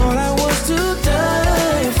friends, all I was to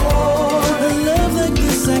die for. A love like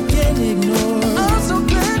this I can't ignore. I'm so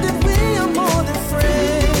glad that we are more than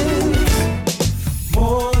friends.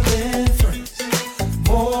 More than friends.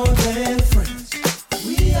 More than friends.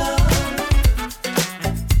 We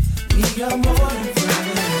are more than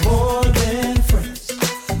friends. More than friends.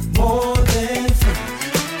 More than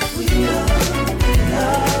friends. We are.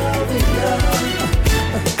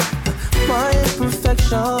 My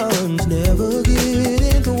imperfections never get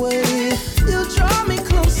in the way. You draw me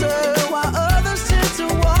closer while others tend to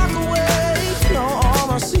walk away. Know all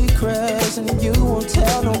my secrets and you won't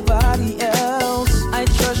tell nobody else. I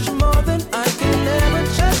trust you more than I can ever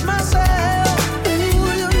trust myself.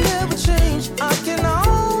 Ooh, you'll never change, I can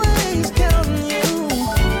always count on you.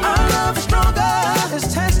 Our love is stronger,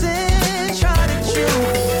 it's tested, tried and true.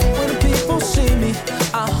 When people see me,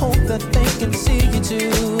 I hope that they can see you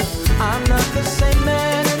too. I'm not the same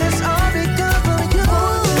man, and it's all because of you.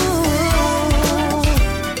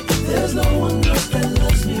 There's no one else that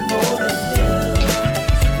loves me more than you.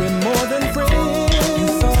 We're more than friends. You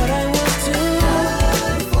thought I was to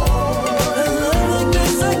die for. A love like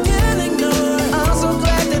this I can't ignore. I'm so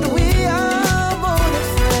glad that we are more than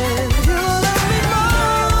friends. You love me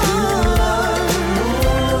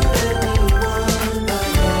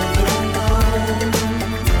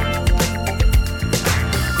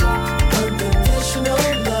unconditional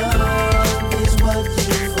love is what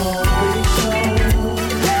you've always shown.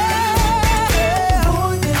 Yeah,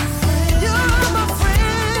 more than friends. You're my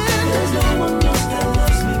friend. There's no one else that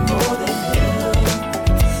loves me more than you.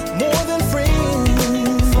 More than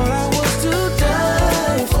friends. For I was to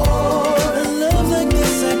die for. A love like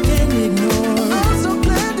this I can't ignore. I'm so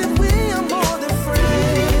glad that we are more than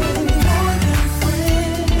friends. More than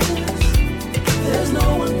friends. There's no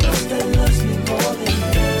one else that loves me more than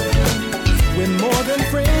you. We're more than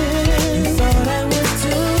friends. You thought I was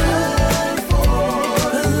to die for.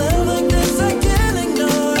 A love like this I can't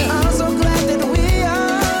ignore. I'm so glad that we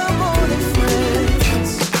are more than friends.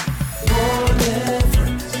 More than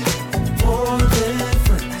friends. More than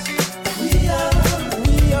friends. We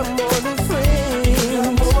are more than friends.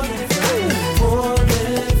 More than friends. More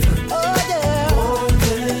than friends. Oh yeah. More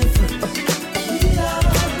than friends.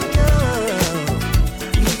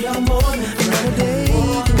 We are more than friends. Not a day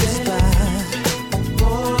goes by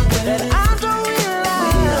that I don't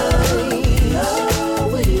realize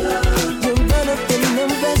you're better than the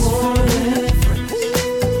best friend.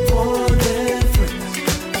 More than friends.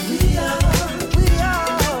 We are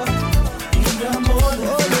more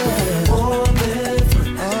than friends. More than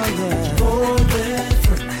friends. Oh yeah. More than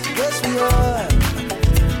friends. Yes we are.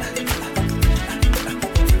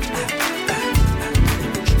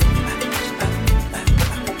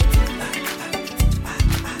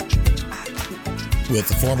 With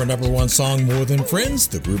the former number 1 song More Than Friends,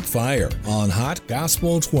 the group Fire, on Hot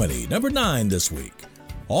Gospel 20, number 9 this week.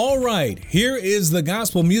 All right, here is the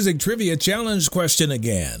Gospel Music Trivia Challenge question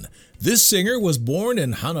again. This singer was born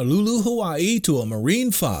in Honolulu, Hawaii to a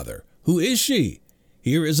Marine father. Who is she?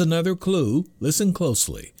 Here is another clue. Listen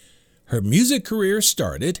closely. Her music career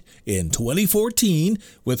started in 2014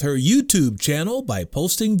 with her YouTube channel by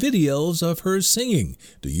posting videos of her singing.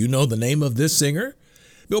 Do you know the name of this singer?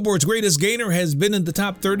 Billboard's Greatest Gainer has been in the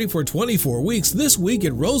top 30 for 24 weeks. This week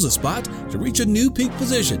it rose a spot to reach a new peak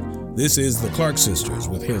position. This is the Clark Sisters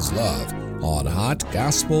with His Love on Hot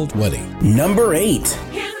Gospel 20. Number 8.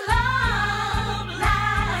 His love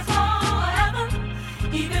lasts forever,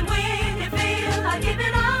 even when you feel like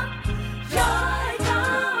giving up. Joy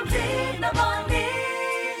comes in the morning.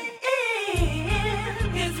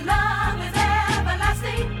 His love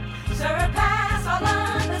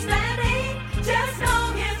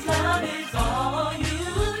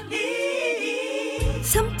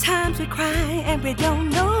cry and we don't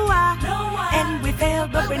know why. And we fail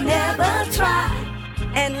but we never try.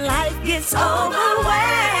 And life gets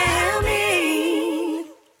overwhelming.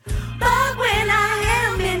 But when I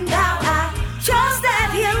am in doubt, I trust that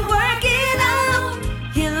He'll work it out.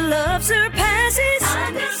 His love surpasses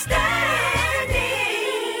understanding.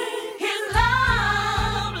 His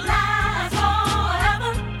love lasts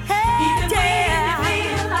forever. Even when you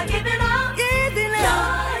feel like giving up,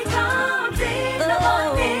 joy comes in the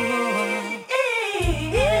morning.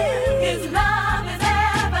 His love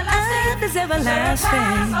is everlasting.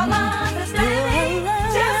 Surpass all understanding.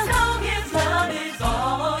 Just know His love is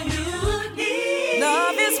all you need.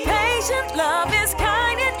 Love is patient, love is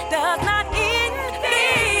kind, it does not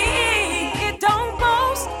envy. It don't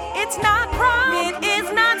boast, it's not proud, it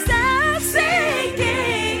is not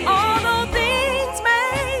self-seeking. Although things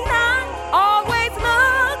may not always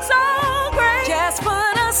look so great, just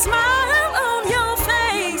put a smile on your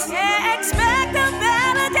face and expect a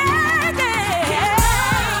better day. It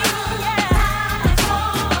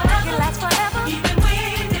lasts forever. Even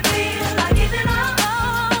when you feel like giving up,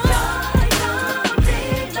 joy comes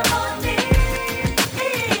in the morning.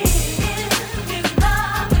 His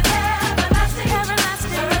love is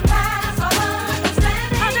everlasting. Surpass all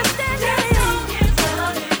understanding. Just know His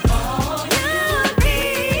love is all you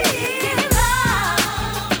need. His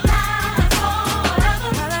love lasts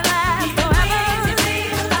forever. Even when you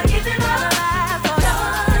feel like giving up,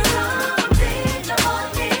 joy comes in the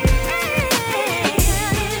morning.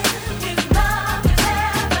 His love is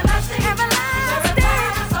everlasting.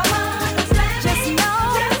 Surpass all understanding. Just know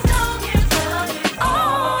His love is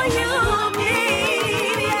all you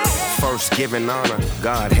need. First giving honor,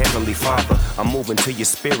 God, Heavenly Father. I'm moving to your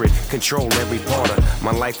spirit, control every part of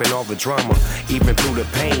my life and all the drama. Even through the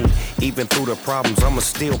pain, even through the problems, I'ma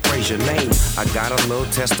still praise your name. I got a little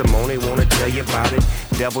testimony, wanna tell you about it.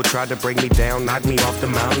 Devil tried to bring me down, knock me off the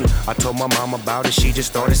mountain. I told my mom about it, she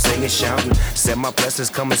just started singing, shouting. Said my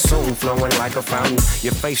blessings coming soon, flowing like a fountain.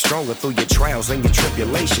 Your faith stronger through your trials and your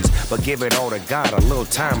tribulations. But give it all to God, a little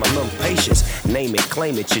time, a little patience. Name it,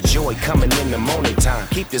 claim it, your joy coming in the morning time.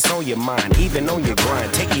 Keep this on your mind, even on your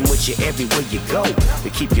grind. Take Him with you everywhere you go to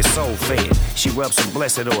keep your soul fed. She rubs some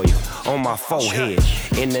blessed oil on my forehead.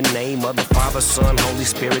 In the name of the Father, Son, Holy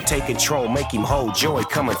Spirit, take control, make Him whole. Joy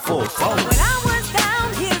coming full fold. When I was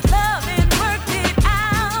down, His love and worked it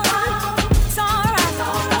out. It's alright.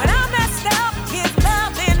 When I messed up, His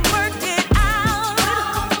love and worked it out.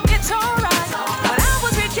 It's alright. When I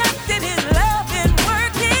was rejected, His love and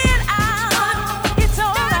worked it out. It's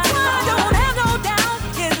alright. That's why I don't have no doubt.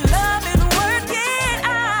 His love and worked it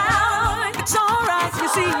out. It's alright. You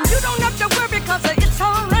see, you don't have to worry 'cause it's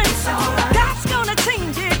alright. God's gonna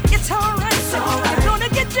change it. It's alright. You're gonna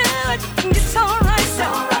get good. It's alright.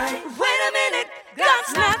 Wait a minute,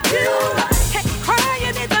 God's not through. Hey,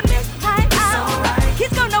 crying in the midnight hour.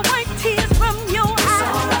 He's gonna wipe tears from your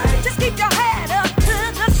eyes. Just keep your head up to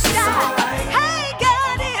the sky. Hey,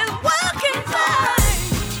 God is working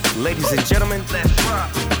fine. Ladies and gentlemen, let's rock.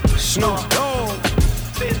 Snoop Dogg,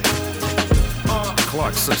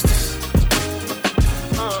 Clark Sisters.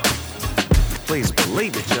 Please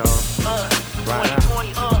believe it, y'all. Right now.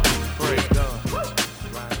 Praise God.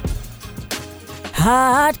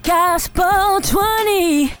 Hot Gospel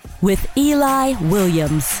 20 with Eli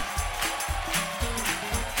Williams.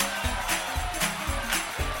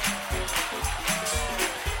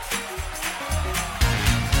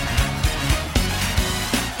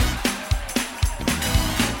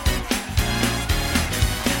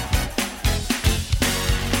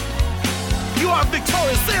 You are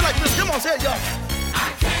victorious. Say it like this. Come on, say it, y'all.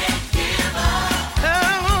 I can't give up.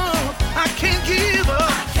 Oh, I can't give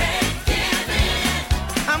up. I can't give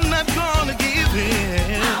in. I'm not gonna give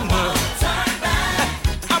in. I won't turn back.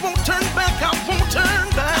 I won't turn back. I won't turn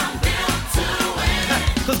back. I'm built to win.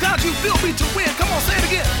 'Cause God, you built me to win. Come on, say it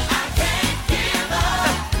again. I can't give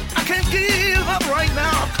up. I can't give up right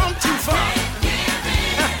now. I've come too far. I can't give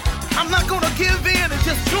in. I'm not gonna give in and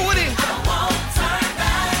just throw it in. I won't turn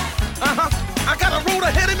back. I got a road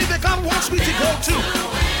ahead of me that God wants me to go to.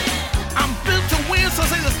 I'm built to win, so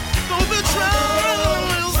say this. Though the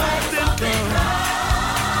trials have been done,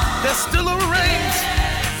 there's still a race.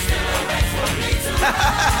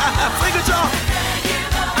 Sing it, y'all.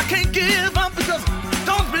 I can't give up because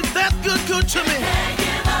God's been that good to me.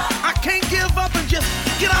 I can't give up and just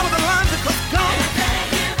get out of the line because God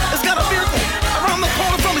has got a miracle around the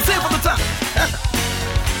corner from me. Say it for the time.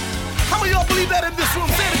 How many of y'all believe that in this room?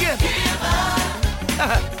 Say it again.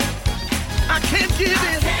 I can't give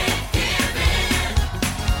in.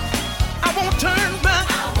 I won't turn back.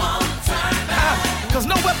 'Cause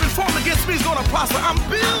no weapon formed against me is gonna prosper. I'm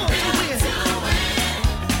built to win.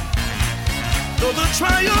 Though the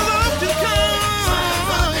trial of to come,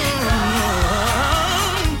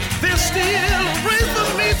 there's still a race for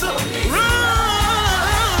me to run.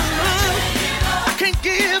 I can't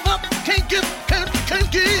give up, can't give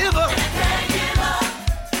up.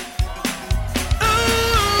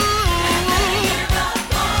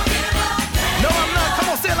 No, I'm not. Come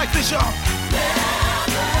on, say it like this, y'all.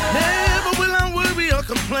 Never will I worry or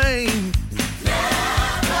complain.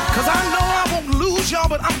 Cause I know I won't lose, y'all,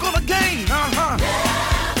 but I'm gonna gain.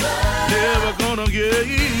 Never gonna give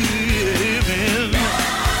in.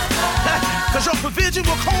 Cause your provision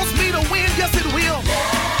will cause me to win, yes it will.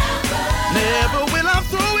 Never will I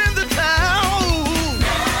throw in the towel.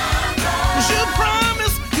 Cause you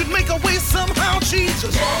promised you'd make a way somehow,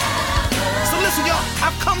 Jesus. So listen, y'all,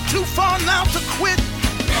 I've come too far now to quit.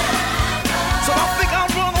 So I think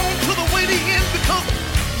I'll run on to the way to end because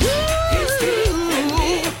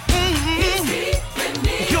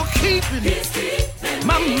you're keeping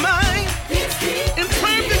my mind in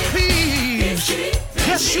perfect peace.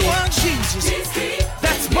 Yes, you are, Jesus.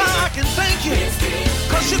 That's why I can thank you.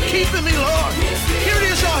 Cause you're keeping me, Lord. Here it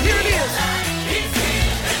is, y'all, here it is.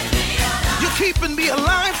 You're keeping me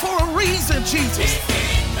alive for a reason, Jesus.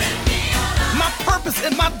 My purpose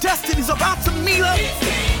and my destiny's about to meet up.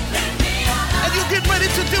 And you get ready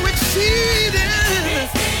to do exceeding and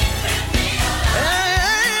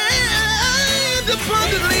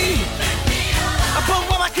abundantly above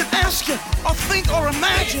what I can ask you or think or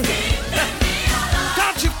imagine.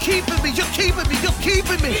 God, you're keeping me, you're keeping me, you're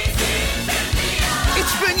keeping me.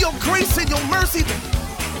 It's been your grace and your mercy.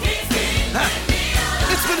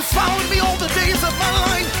 It's been following me all the days of my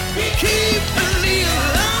life, keeping me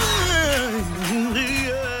alive.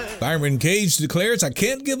 Byron Cage declares, I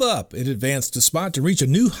can't give up. It advanced a spot to reach a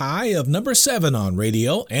new high of number 7 on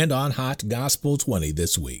radio and on Hot Gospel 20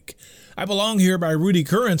 this week. I Belong Here by Rudy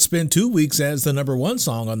Curran spent 2 weeks as the number 1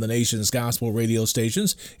 song on the nation's gospel radio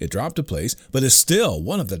stations. It dropped a place, but is still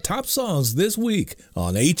one of the top songs this week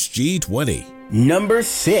on HG20. Number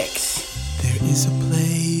 6. There is a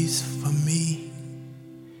place for me.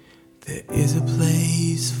 There is a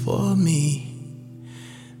place for me.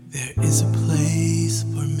 There is a place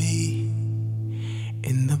for me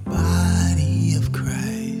in the body of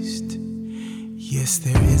Christ. Yes,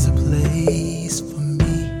 there is a place for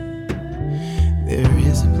me. There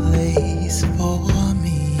is a place for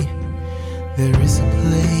me. There is a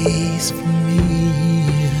place for me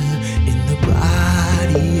in the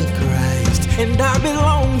body of Christ. And I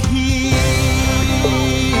belong here.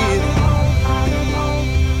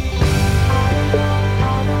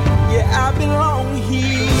 Yeah, I belong here.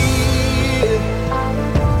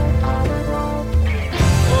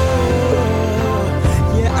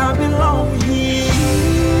 I belong here.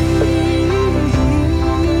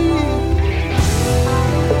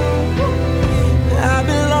 I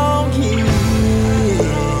belong here.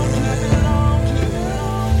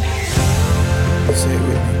 Say it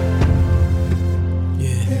with me.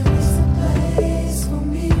 Yeah. There is a place for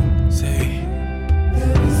me. Say.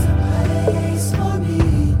 There is a place for me.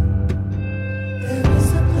 There is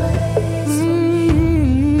a place for me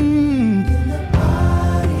in the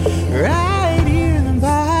body. Right here in the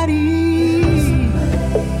body.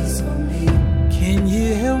 Can you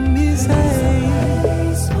help me say,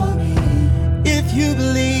 if you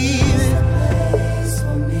believe it,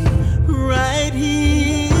 right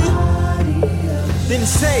here, then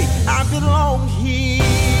say, I belong here.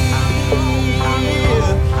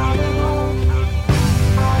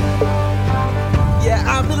 Yeah,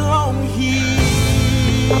 I belong here.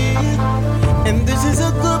 And this is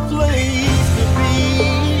a good place to be.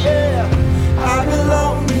 Yeah, I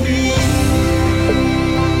belong here.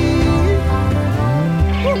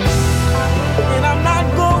 And I'm not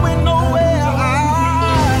going nowhere. I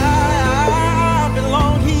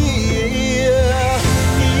belong here.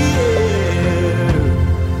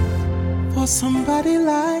 For somebody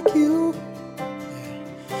like you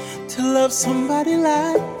to love somebody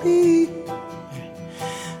like me.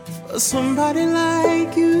 For somebody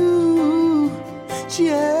like you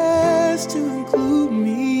just to include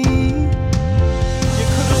me. You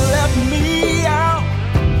could have left me out,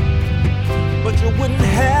 but you wouldn't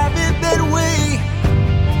have it that way.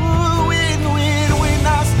 Ooh, when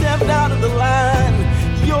I stepped out of the line,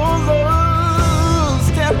 your love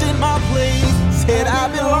stepped in my place, said I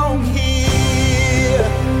belong here.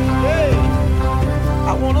 Hey,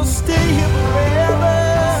 I wanna stay here forever.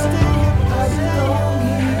 I belong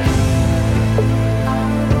here.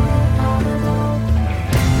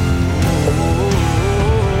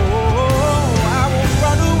 Oh, I won't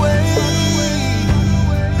run away.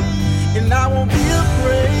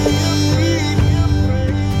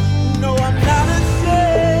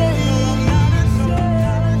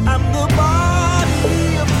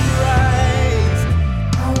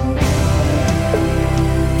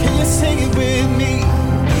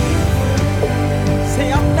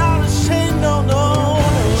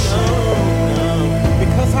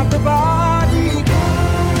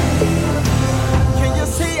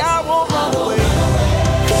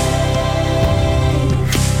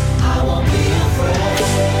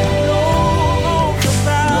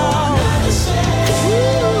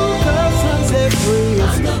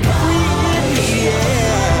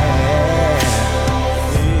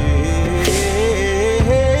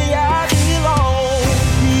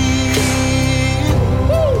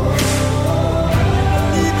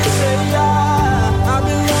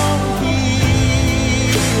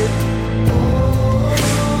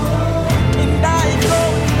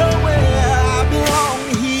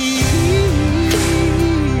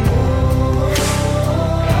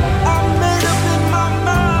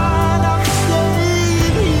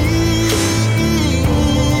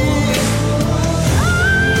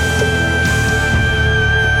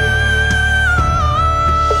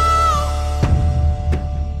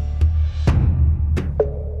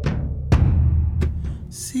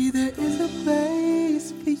 See, there is a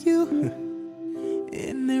place for you,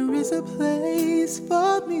 and there is a place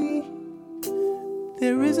for me.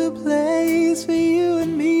 There is a place for you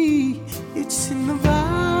and me. It's in the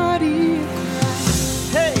body of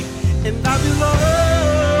Christ. Hey, and I belong.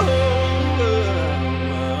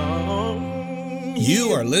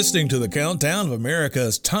 You are listening to the countdown of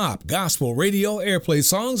America's top gospel radio airplay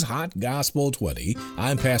songs, Hot Gospel 20.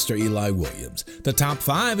 I'm Pastor Eli Williams. The top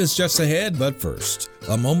 5 is just ahead, but first,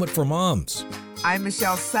 a moment for moms. I'm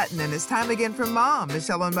Michelle Sutton, and it's time again for Mom,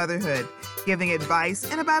 Michelle on Motherhood, giving advice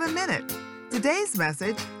in about a minute. Today's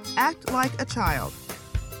message, act like a child.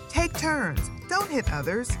 Take turns. Don't hit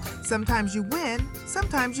others. Sometimes you win,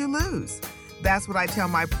 sometimes you lose. That's what I tell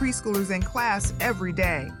my preschoolers in class every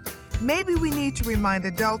day. Maybe we need to remind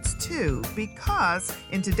adults too, because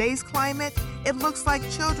in today's climate, it looks like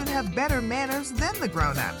children have better manners than the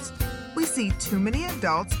grown-ups. We see too many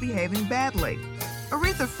adults behaving badly.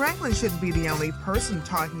 Aretha Franklin shouldn't be the only person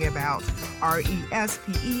talking about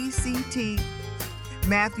RESPECT.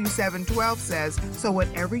 Matthew 7:12 says, "So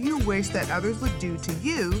whatever you wish that others would do to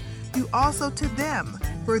you, do also to them,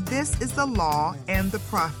 for this is the law and the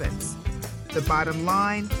prophets." The bottom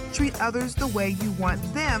line, treat others the way you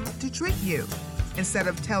want them to treat you. Instead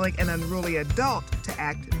of telling an unruly adult to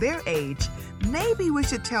act their age, maybe we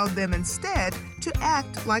should tell them instead to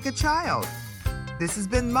act like a child. This has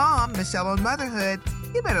been Mom, Michelle on Motherhood.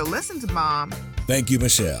 You better listen to Mom. Thank you,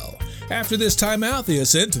 Michelle. After this timeout, the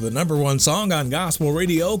ascent to the number 1 song on gospel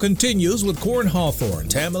radio continues with Corin Hawthorne,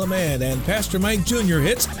 Tamela Mann, and Pastor Mike Jr.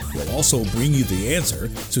 hits. We'll also bring you the answer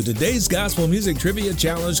to today's Gospel Music Trivia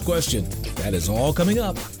Challenge question. That is all coming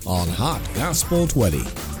up on Hot Gospel 20.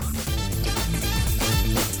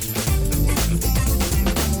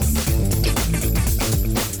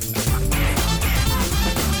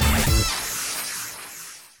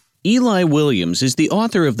 Eli Williams is the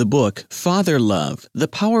author of the book Father Love, the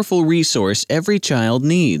powerful resource every child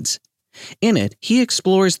needs. In it, he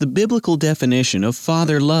explores the biblical definition of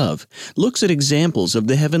father love, looks at examples of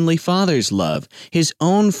the Heavenly Father's love, his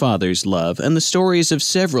own father's love, and the stories of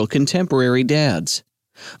several contemporary dads.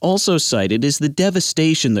 Also cited is the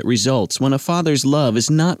devastation that results when a father's love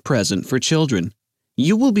is not present for children.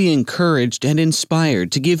 You will be encouraged and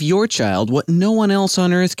inspired to give your child what no one else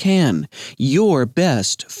on earth can, your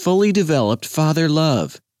best, fully developed father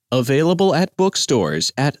love. Available at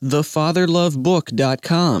bookstores at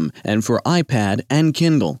thefatherlovebook.com and for iPad and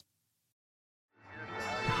Kindle.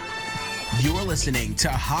 You're listening to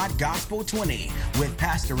Hot Gospel 20 with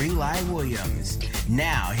Pastor Eli Williams.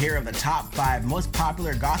 Now, here are the top 5 most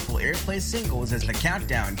popular gospel airplay singles as the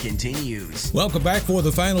countdown continues. Welcome back for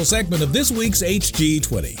the final segment of this week's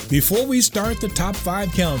HG20. Before we start the top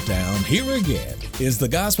 5 countdown, here again is the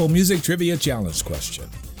Gospel Music Trivia Challenge question.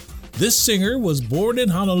 This singer was born in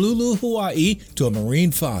Honolulu, Hawaii, to a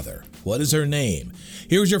Marine father. What is her name?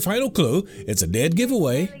 Here's your final clue. It's a dead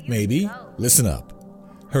giveaway, maybe. Listen up.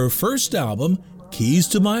 Her first album, Keys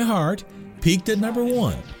to My Heart, peaked at number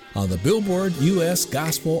 1 on the Billboard U.S.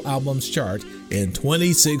 Gospel Albums chart in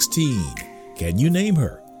 2016. Can you name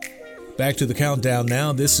her? Back to the countdown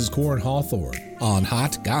now. This is Corin Hawthorne on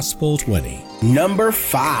Hot Gospel 20. Number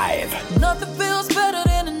 5. Nothing feels better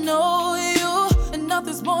than to know you, and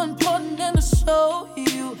nothing's more important than to show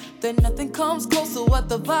you that nothing comes close to what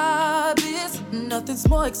the vibe is. Nothing's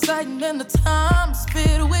more exciting than the time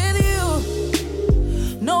spent with you.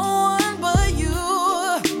 No one but you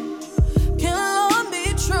can love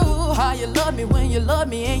me true. How you love me when you love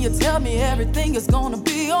me and you tell me everything is gonna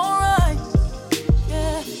be alright.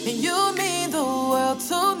 Yeah, and you mean the world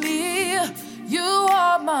to me. You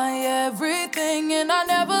are my everything, and I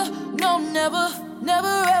never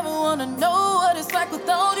ever wanna know what it's like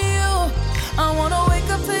without you. I wanna wake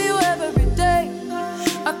up to you every day.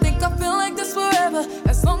 I think I feel like this forever,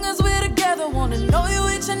 as long as we're together. Wanna know you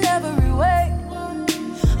each and every way.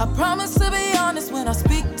 I promise to be honest when I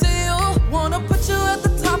speak to you. Wanna put you at the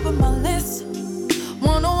top of my list.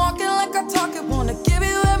 Wanna walk it like I talk it. Wanna give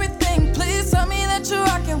you everything. Please tell me that you're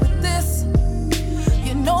rocking with this.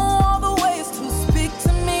 You know all the ways to speak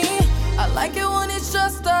to me. I like it when it's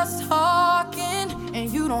just us talking, and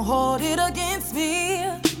you don't hold it against me.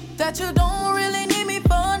 That you don't really need me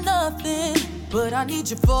for nothing, but I need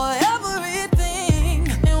you for everything.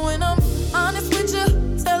 And when I'm honest with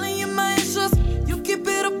you, telling you my issues, keep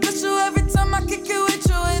it official every time I kick it with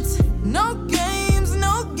you. It's no games,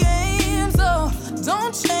 oh,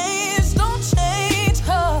 don't change,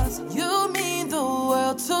 cause you mean the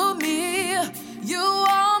world to me. You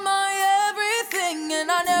are my everything,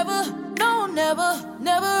 and I never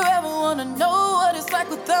ever wanna know what it's like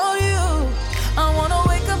without you. I wanna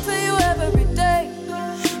wake up to you every day.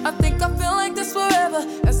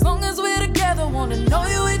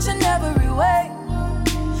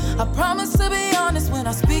 I promise to be honest when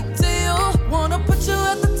I speak to you. Wanna put you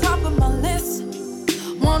at the top of my list.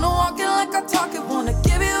 Wanna walk it like I talk it. Wanna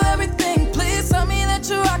give you everything. Please tell me that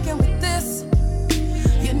you're rocking with this.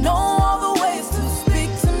 You know all the ways to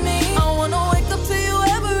speak to me. I wanna wake up to you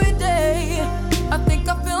every day. I think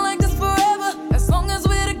I feel like this forever. As long as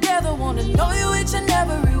we're together, wanna know you each and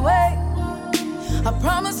every way. I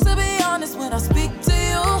promise to be honest when I speak to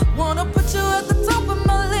you. Wanna put you at the top of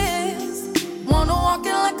my list. Wanna walk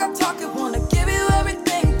it like I talk it. Wanna give you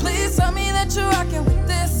everything. Please tell me that you're rocking with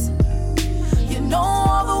this. You know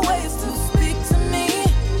all the ways to speak to me.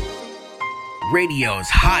 Radio's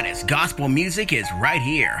hottest gospel music is right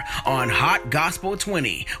here on Hot Gospel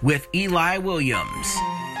 20 with Eli Williams.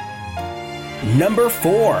 Number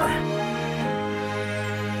 4.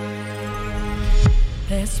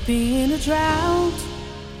 There's been a drought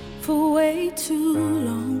for way too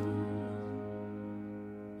long.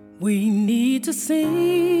 We need to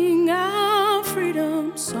sing our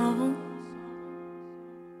freedom song.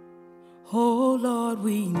 Oh Lord,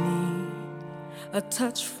 we need a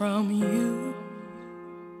touch from you.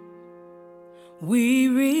 We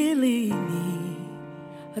really need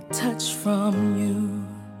a touch from you.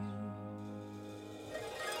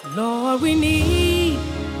 Lord, we need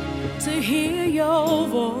to hear your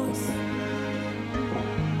voice.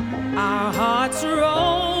 Our hearts are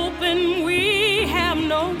open, we have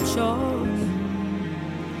no choice.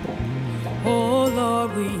 Oh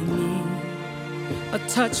Lord, we need a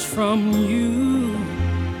touch from you.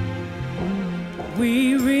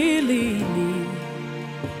 We really need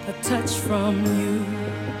a touch from you.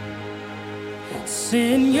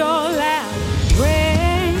 Send your loud rain.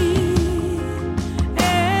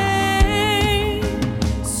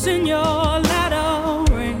 Send your latter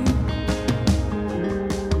rain.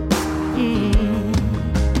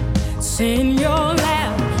 Send your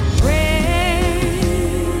loud rain.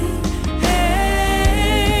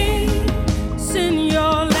 Send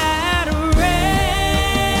your latter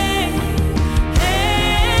rain.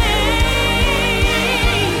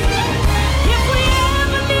 If we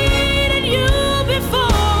ever needed you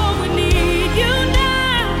before, we need you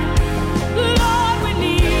now. Lord, we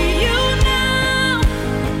need you now.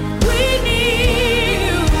 We need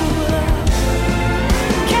you.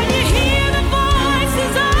 Can you hear the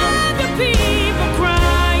voices of the people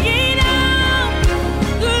crying out?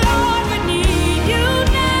 Lord, we need you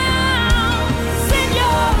now. Send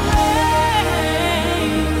your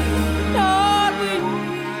rain. Lord, we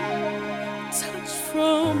need a touch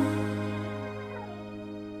from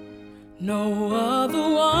no other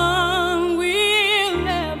one will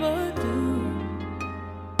ever do.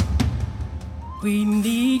 We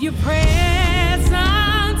need your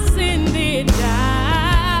presence, send it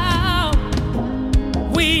down.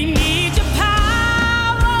 We need your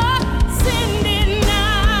power, send it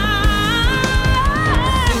now.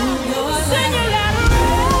 Send your latter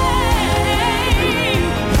rain.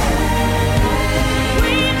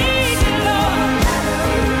 We need you, Lord.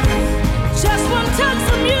 Just one touch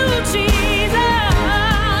from you, Jesus.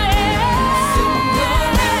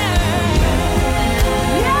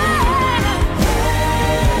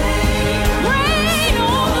 Rain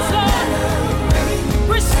on us, Lord.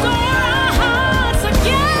 Restore our hearts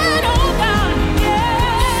again, oh God.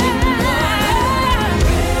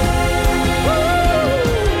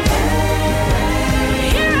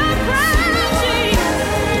 Hear our cry, Jesus.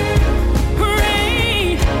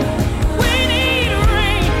 Rain. We need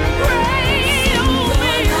rain. Rain on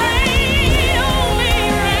me, rain on me,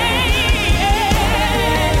 rain.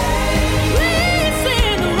 Please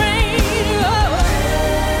send the rain, Lord.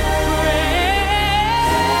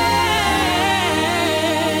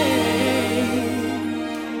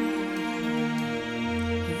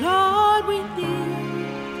 Lord, we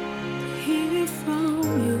need to hear from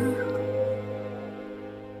you.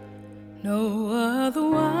 No other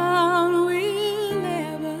one will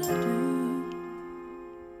ever do.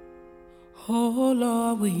 Oh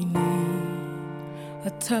Lord, we need a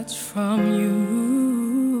touch from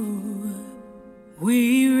you.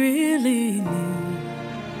 We really need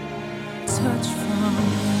a touch from you.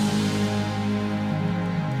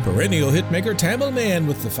 Perennial hitmaker Tamela Mann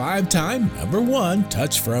with the 5-time #1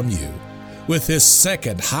 Touch From You. With his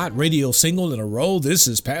second hot radio single in a row, this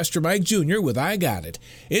is Pastor Mike Jr. with I Got It.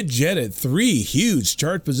 It jetted 3 huge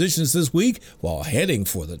chart positions this week while heading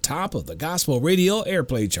for the top of the gospel radio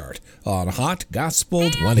airplay chart on Hot Gospel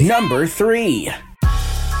 20. Number 3.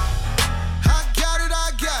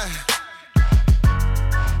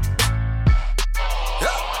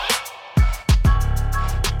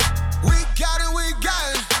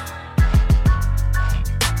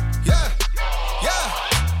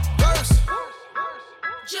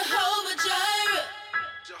 Jehovah.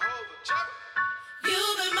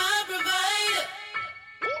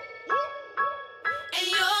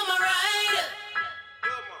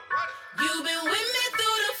 You've been with me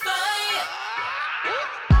through the fire.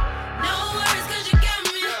 No worries, 'cause you got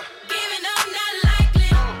me. Giving up, not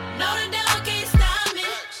likely. No, the devil can't stop me.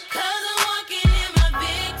 'Cause I'm walking in my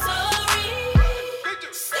victory.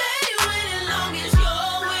 Stay with it long as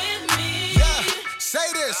you're with me. Yeah, say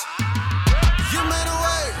this. You made a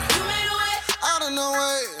way. You made a way. Out of no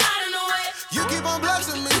way. Out of no way. You keep on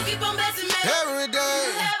blessing me. You keep on blessing me. Every day.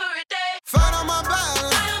 Every day. Fight on my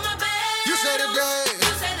battle. Fight on my battle. You say the day.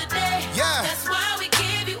 You say the day. Yeah. That's why we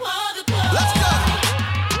give you all the glory. Let's go.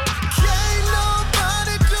 Can't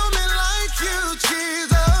nobody do me like you,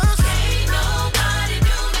 Jesus. Can't nobody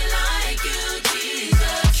do me like you,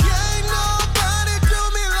 Jesus. Can't nobody do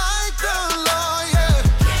me like the Lord, yeah.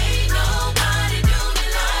 Can't nobody do me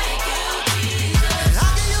like you, Jesus. And I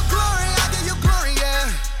give you glory, yeah. I give you glory, yeah.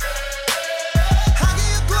 I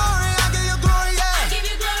give you glory, I give you glory, yeah.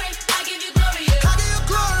 I give you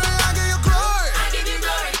glory, I give you glory,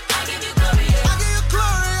 I give you glory, yeah. I give you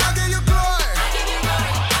glory, I give you glory,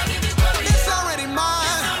 I give you glory, It's already mine.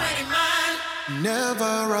 It's already mine.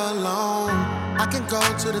 Never alone. I can go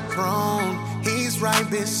to the throne. He's right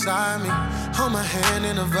beside me. Hold my hand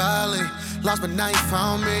in the valley. Lost but now he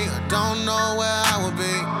found me. I don't know where I would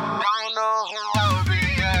be. Don't know who I would be.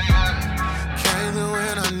 Yeah. Came through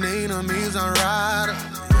when I need him. He's a rider.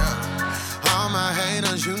 Yeah. All my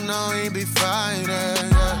haters, you know he be fighting.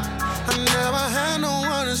 Yeah. I never had no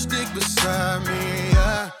one to stick beside me.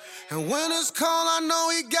 Yeah. And when it's cold, I know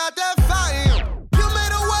he got that fire. You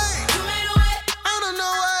made a way. You made a way. Out of no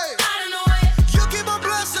way. Out of no way. You keep on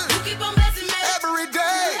blessing. You keep on blessing me. Every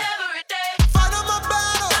day. Every day. Fight on my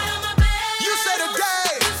battle. Fight on my battle. You say the day.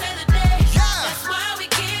 You say the day. Yeah. That's why we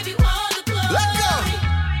give you all the glory. Let's go.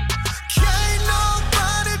 Can't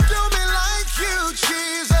nobody do me like you,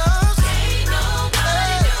 Jesus. Can't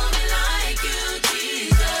nobody do me like you,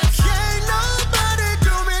 Jesus. Can't nobody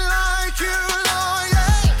do me like you, Lord,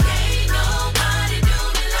 yeah. Can't nobody do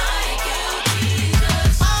me like you,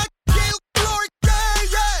 Jesus. I give you glory,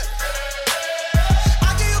 yeah, yeah.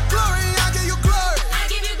 I give you glory, I give you glory. I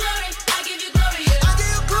give you glory, I give you glory, yeah. I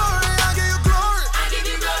give you glory, I give you glory. I give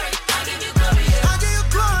you glory, I give you glory, yeah. I give you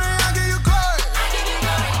glory, I give you glory. I give you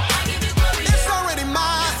glory, I give you glory, yeah. It's already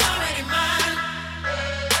mine. It's already mine.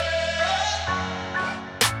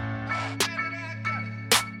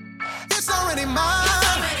 It's already mine. It's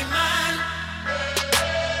already mine.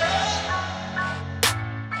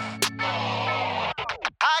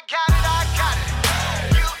 I got it, I got it.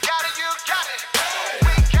 You got it, you got it.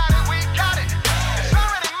 We got it, we got it. It's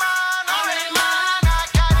already mine, already mine. I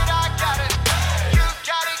got it, I got it. You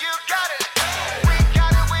got it, you got it. We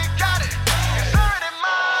got it, we got it. It's already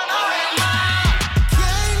mine, already mine.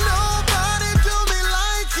 Can't nobody do me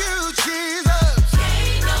like you, Jesus.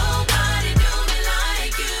 Can't nobody do me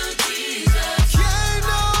like you, Jesus. Can't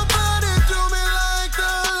nobody do me like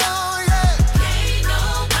the Lord, yeah. Can't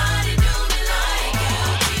nobody do me like you,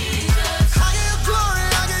 Jesus. I give you glory,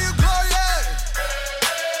 I give you glory, yeah.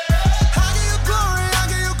 I give you glory, I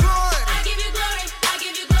give you glory. I give you glory, I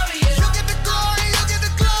give you glory, yeah. You get the glory, you get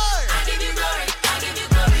the glory. I give you glory, I give you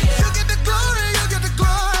glory, yeah. You get the glory, you get the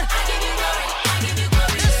glory. I give you glory, I give you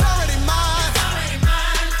glory, yeah. It's already mine. It's already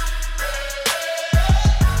mine.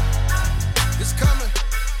 It's coming.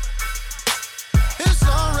 It's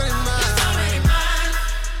already mine. It's already mine.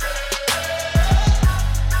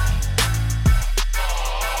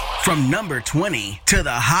 From number 20 to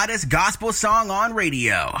the hottest gospel song on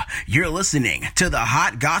radio, you're listening to the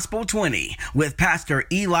Hot Gospel 20 with Pastor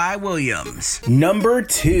Eli Williams. Number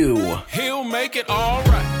 2. He'll make it all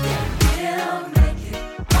right. He'll make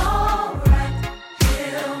it all right.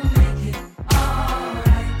 He'll make it all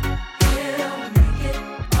right. He'll make it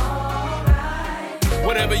all right.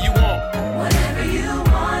 Whatever you want, Whatever you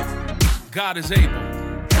want, God is able.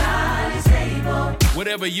 God is able.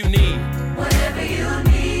 Whatever you need, Whatever you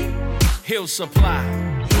need, He'll supply.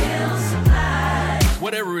 He'll supply.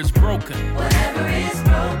 Whatever is broken, Whatever is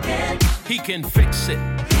broken, He can fix it.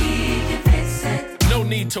 He can fix it. No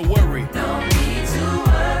need to worry. No need to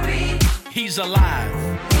worry. He's alive.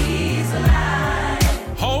 He's alive.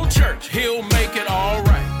 Whole church, He'll make it all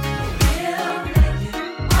right. He'll make it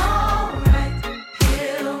all right.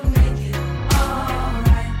 He'll make it all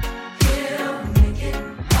right. He'll make it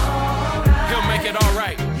all right. He'll make it all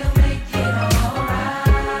right. He'll make it all right.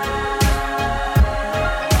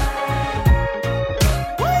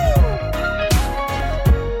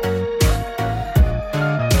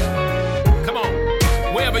 Come on,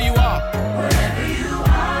 wherever you are, Wherever you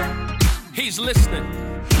are, He's listening.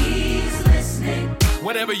 He's listening.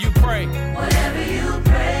 Whatever you pray, Whatever you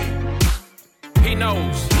pray, He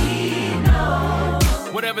knows. He knows.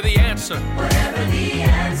 Whatever the answer, Whatever the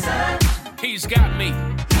answer, He's got me.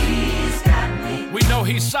 He's got me. We know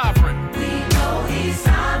he's sovereign. We know he's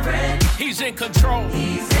sovereign. He's in control.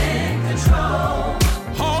 He's in control.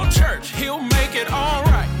 Whole church, he'll make it all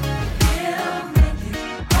right. He'll make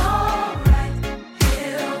it all right.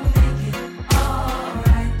 He'll make it all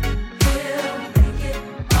right. He'll make it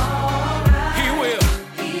all right. He will.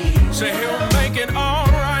 Say he'll make it all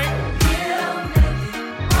right. He'll make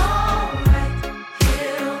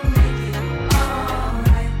it all right. He'll make it all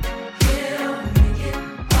right. He'll make it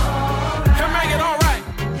all right.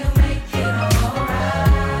 He'll make it all right. He'll make it all right.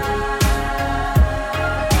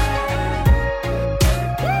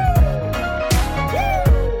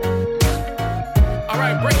 All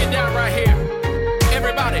right, break it down right here.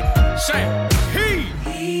 Everybody, say,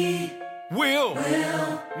 He will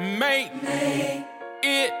make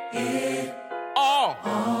it all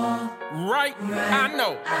right. I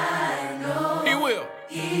know. He will.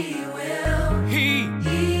 He will make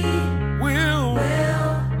it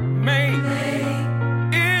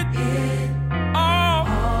all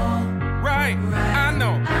right. I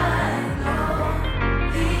know.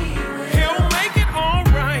 He'll make it all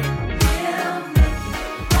right.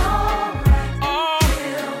 All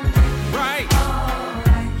right.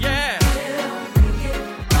 Yeah.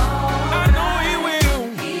 I know he will.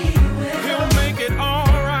 He'll make it all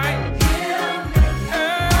right.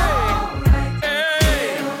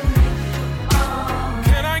 Hey.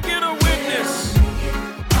 Can I get a witness?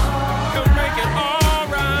 He'll make it all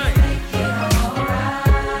right.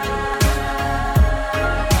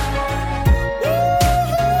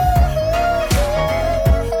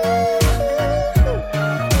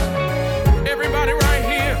 Everybody right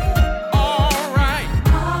here. All right.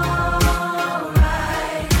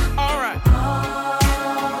 All right.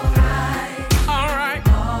 All right.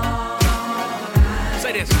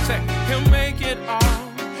 Say this. Say, he'll make it all.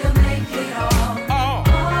 He'll make it all. All.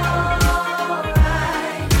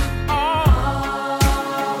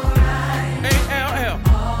 A-L-L.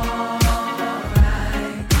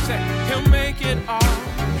 Say, he'll make it all.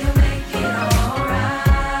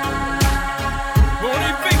 Won't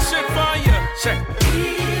he fix it for you? Say,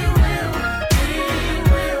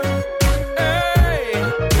 hey,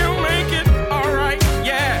 he'll make it all right.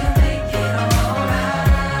 Yeah.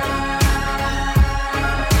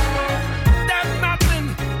 There's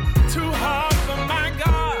nothing too hard for my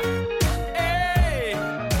God. Hey,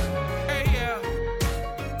 yeah.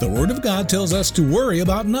 The Word of God tells us to worry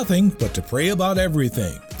about nothing, but to pray about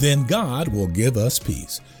everything. Then God will give us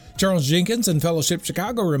peace. Charles Jenkins in Fellowship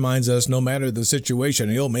Chicago reminds us no matter the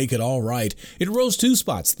situation, He'll make it all right. It rose 2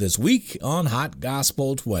 spots this week on Hot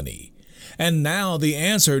Gospel 20. And now the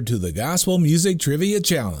answer to the Gospel Music Trivia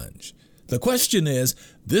Challenge. The question is,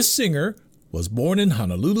 this singer was born in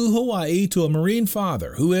Honolulu, Hawaii to a Marine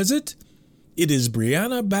father. Who is it? It is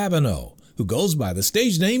Brianna Babineau, who goes by the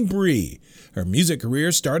stage name Bree. Her music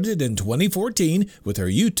career started in 2014 with her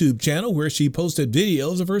YouTube channel where she posted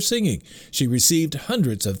videos of her singing. She received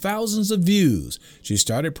hundreds of thousands of views. She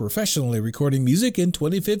started professionally recording music in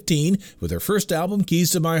 2015 with her first album,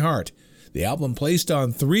 Keys to My Heart. The album placed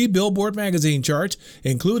on 3 Billboard magazine charts,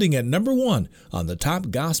 including at number 1 on the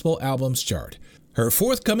Top Gospel Albums chart. Her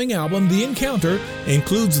forthcoming album, The Encounter,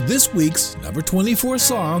 includes this week's number 24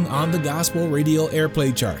 song on the Gospel Radio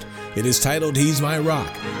Airplay chart. It is titled He's My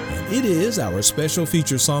Rock, and it is our special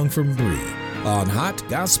feature song from Bree on Hot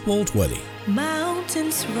Gospel 20.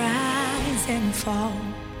 Mountains rise and fall.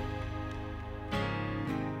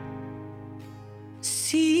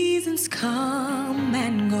 Seasons come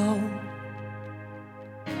and go.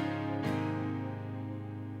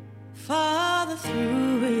 Father,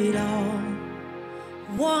 through it all,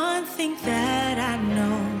 one thing that I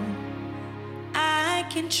know, I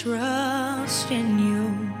can trust in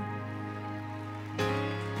you.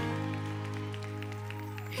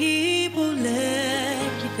 People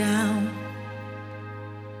let you down,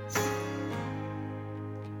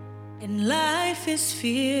 and life is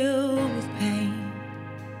filled with pain.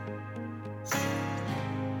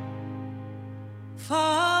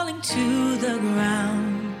 Falling to the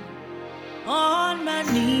ground, on my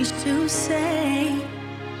knees to say,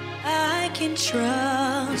 I can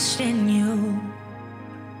trust in you.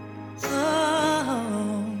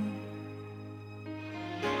 Oh,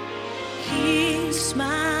 He's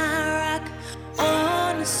my rock,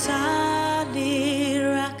 on a solid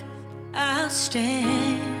rock I'll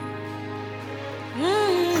stand.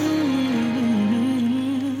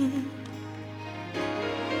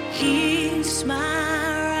 He's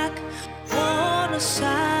my rock, on a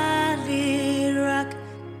solid rock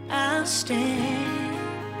I'll stand.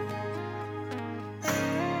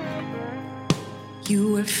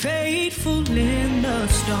 You were faithful in the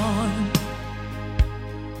storm,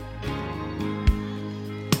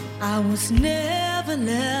 I was never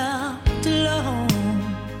left alone.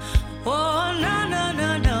 Oh, no, no,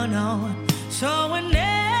 no, no, no. So in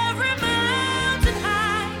every mountain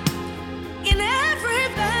high, in every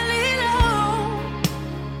valley low,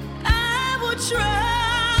 I will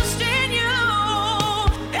trust in you.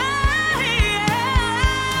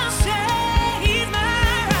 I'll say he's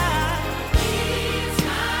my rock. He's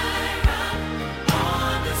my rock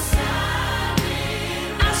on the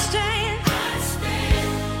solid. I stand.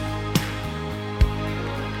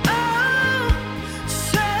 Oh,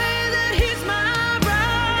 say that he's my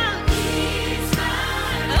rock. He's my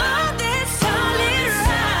rock on this solid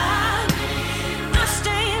rock. I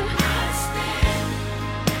stand.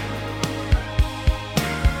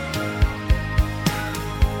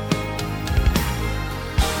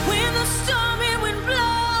 When the stormy wind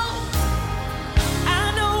blows,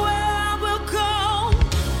 I know where I will go.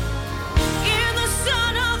 In the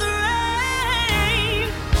sun or the rain,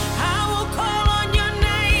 I will call on your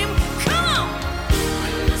name. Come on.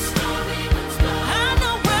 When the stormy winds blow, I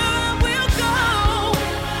know where I will go.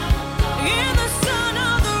 In the sun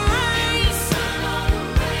or the rain,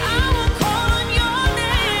 I will call on your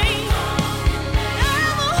name. I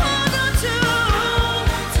will hold on to.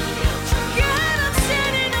 God, I'm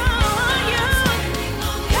standing on you.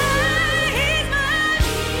 Hey, he's mine.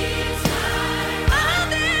 On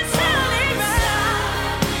this solid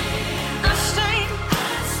rock, I stand.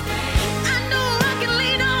 I know I can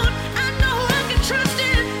lean on. I know I can trust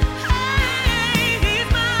in. Hey, he's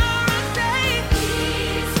my rock.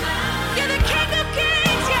 You're the King of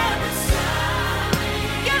Kings, yeah.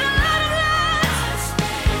 You're the Lord of Lords.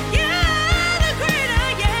 You're the great I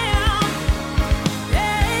am.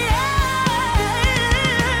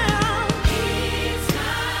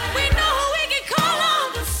 We know who we can call on.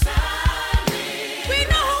 We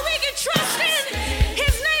know who we can trust in.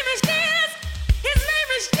 His name is Jesus. His name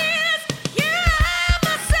is Jesus. Yeah,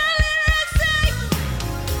 my solid rock. Say,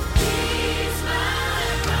 he's my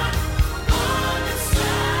rock on the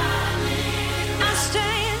solid. I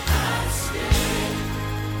stand.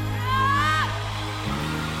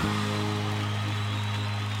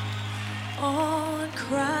 On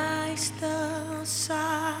Christ the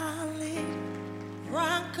solid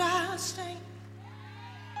rock I stand.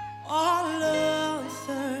 All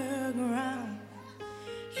other ground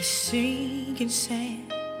is sinking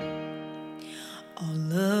sand.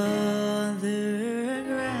 All other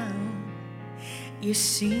ground is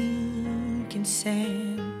sinking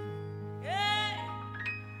sand.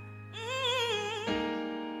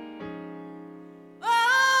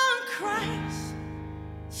 On Christ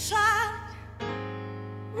side,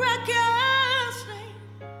 rock I stand.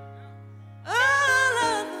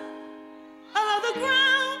 All of the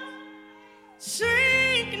ground,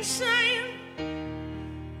 sinking sand.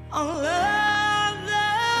 All of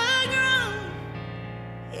the ground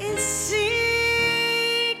is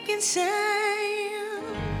sinking sand.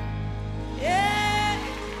 Yeah.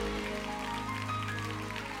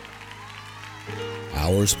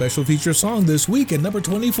 Our special feature song this week at number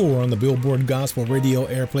 24 on the Billboard Gospel Radio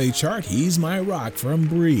Airplay chart, He's My Rock from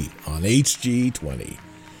Bree on HG20.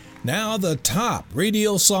 Now the top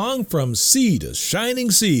radio song from Sea to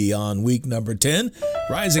Shining Sea on week number 10.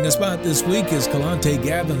 Rising a spot this week is Kalante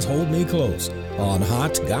Gavin's Hold Me Close on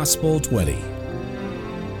Hot Gospel 20.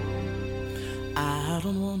 I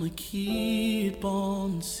don't want to keep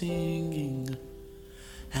on singing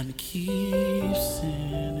and keep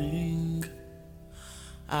sinning.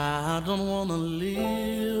 I don't want to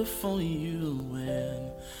live for you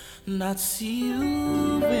and not see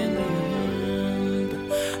you in the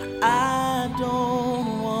end. I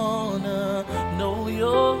don't want to know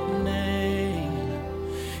your name.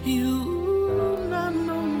 You not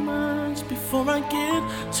know much before I get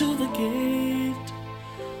to the gate.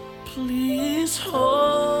 Please hold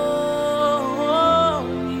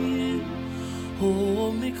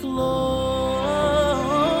me close.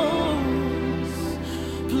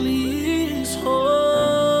 Please hold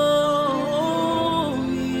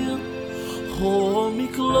me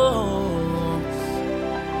close.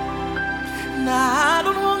 Now I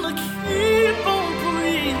don't want to keep on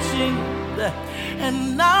preaching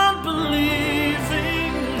and not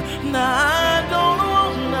believing. Now I don't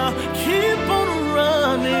want to keep on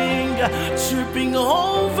running, tripping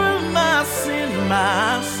over my sin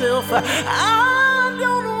myself. I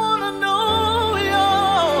don't want to know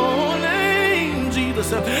your name,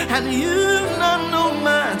 Jesus, and you not know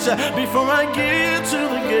much before I get to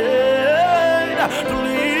the gate.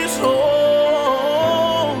 Please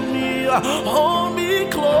hold me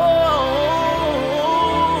close.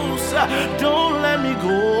 Don't let me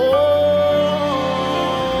go.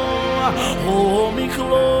 Hold me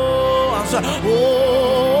close. close.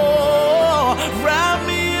 Oh, wrap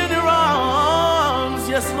me in your arms.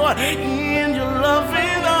 Yes, Lord, in your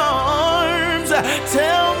loving arms.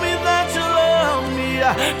 Tell me that you love me.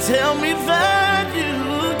 Tell me that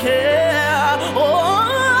you care. Oh,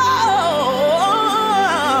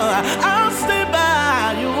 I'll stay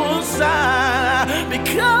by your side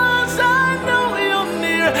because I know you're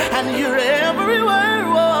near and you're everywhere.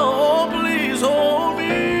 Oh, please hold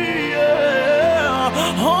me, yeah.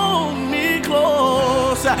 Hold me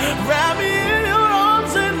close. Wrap me in your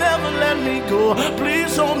arms and never let me go.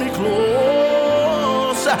 Please hold me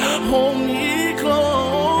close. Hold me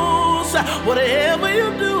close. Whatever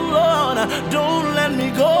you do, Lord, don't let me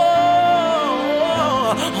go.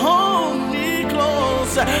 Hold me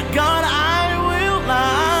close. God, I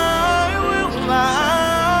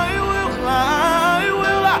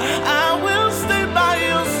will stay by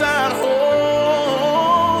your side.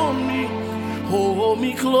 Hold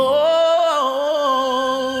me close.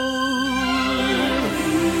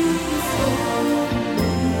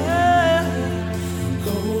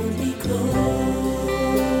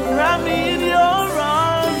 Wrap me in your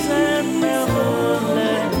arms and never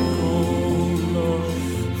let go, Lord.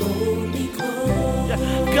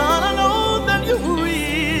 God, I know that you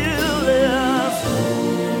really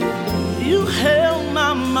you held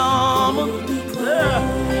my mama,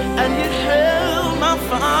 and you held my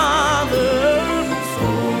father.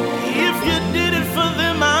 If you did it for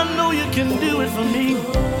them, I know you can do it for me.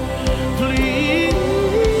 Please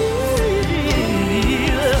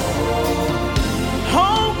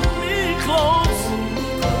hold me close,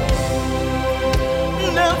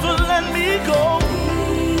 never let me go.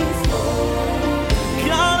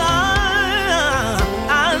 God,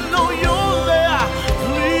 I know you're there.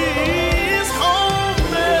 Please hold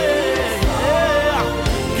me. Yeah.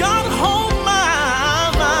 God, hold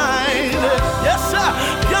my mind. Yes, sir.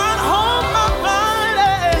 God, hold my mind.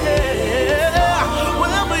 Yeah.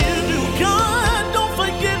 Whatever you do, God, don't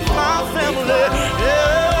forget my family.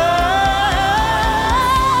 Yeah.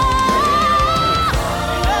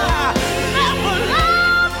 Never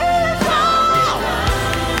let me go.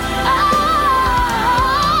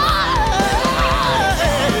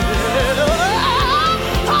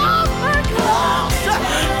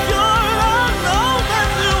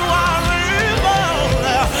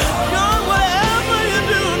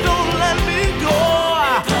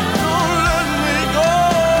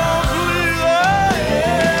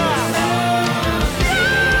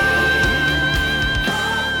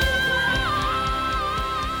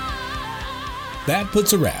 That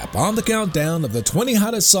puts a wrap on the countdown of the 20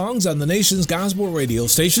 hottest songs on the nation's gospel radio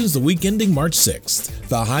stations the week ending March 6th.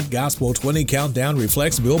 The Hot Gospel 20 Countdown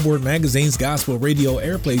reflects Billboard Magazine's Gospel Radio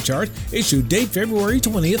Airplay Chart, issued date February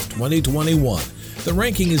 20th, 2021. The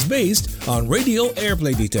ranking is based on radio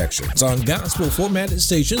airplay detections on gospel formatted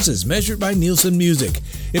stations as measured by Nielsen Music.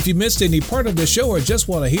 If you missed any part of the show or just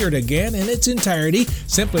want to hear it again in its entirety,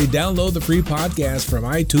 simply download the free podcast from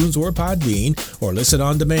iTunes or Podbean, or listen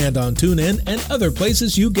on demand on TuneIn and other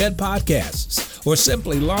places you get podcasts. Or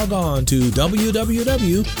simply log on to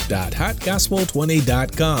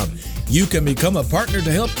www.hotgospel20.com. You can become a partner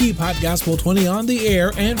to help keep Hot Gospel 20 on the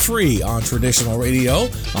air and free on traditional radio,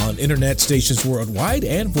 on internet stations worldwide,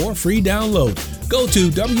 and for free download. Go to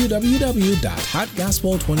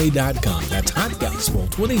www.hotgospel20.com. That's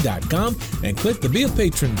hotgospel20.com and click the Be a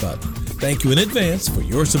Patron button. Thank you in advance for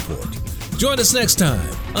your support. Join us next time.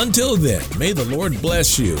 Until then, may the Lord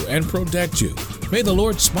bless you and protect you. May the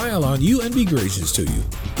Lord smile on you and be gracious to you.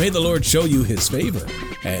 May the Lord show you his favor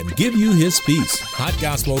and give you his peace. Hot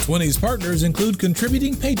Gospel 20's partners include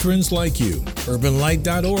contributing patrons like you: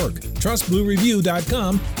 UrbanLight.org,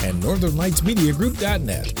 TrustBlueReview.com, and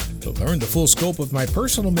NorthernLightsMediaGroup.net. To learn the full scope of my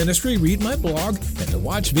personal ministry, read my blog, and to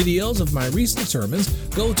watch videos of my recent sermons,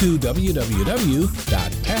 go to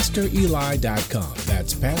www.PastorEli.com.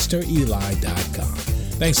 That's PastorEli.com.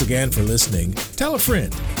 Thanks again for listening. Tell a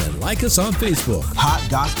friend and like us on Facebook. Hot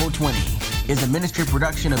Gospel 20 is a ministry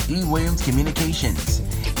production of E. Williams Communications.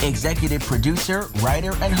 Executive producer,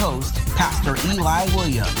 writer, and host, Pastor Eli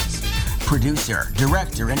Williams. Producer,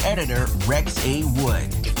 director, and editor, Rex A.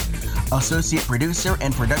 Wood. Associate producer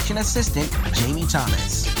and production assistant, Jamie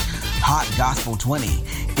Thomas. Hot Gospel 20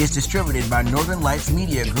 is distributed by Northern Lights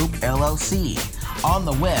Media Group, LLC, on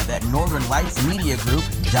the web at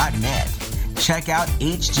northernlightsmediagroup.net. Check out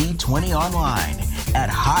HG20 online at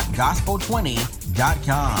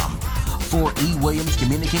hotgospel20.com. For E. Williams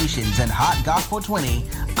Communications and Hot Gospel 20,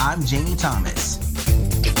 I'm Jamie Thomas.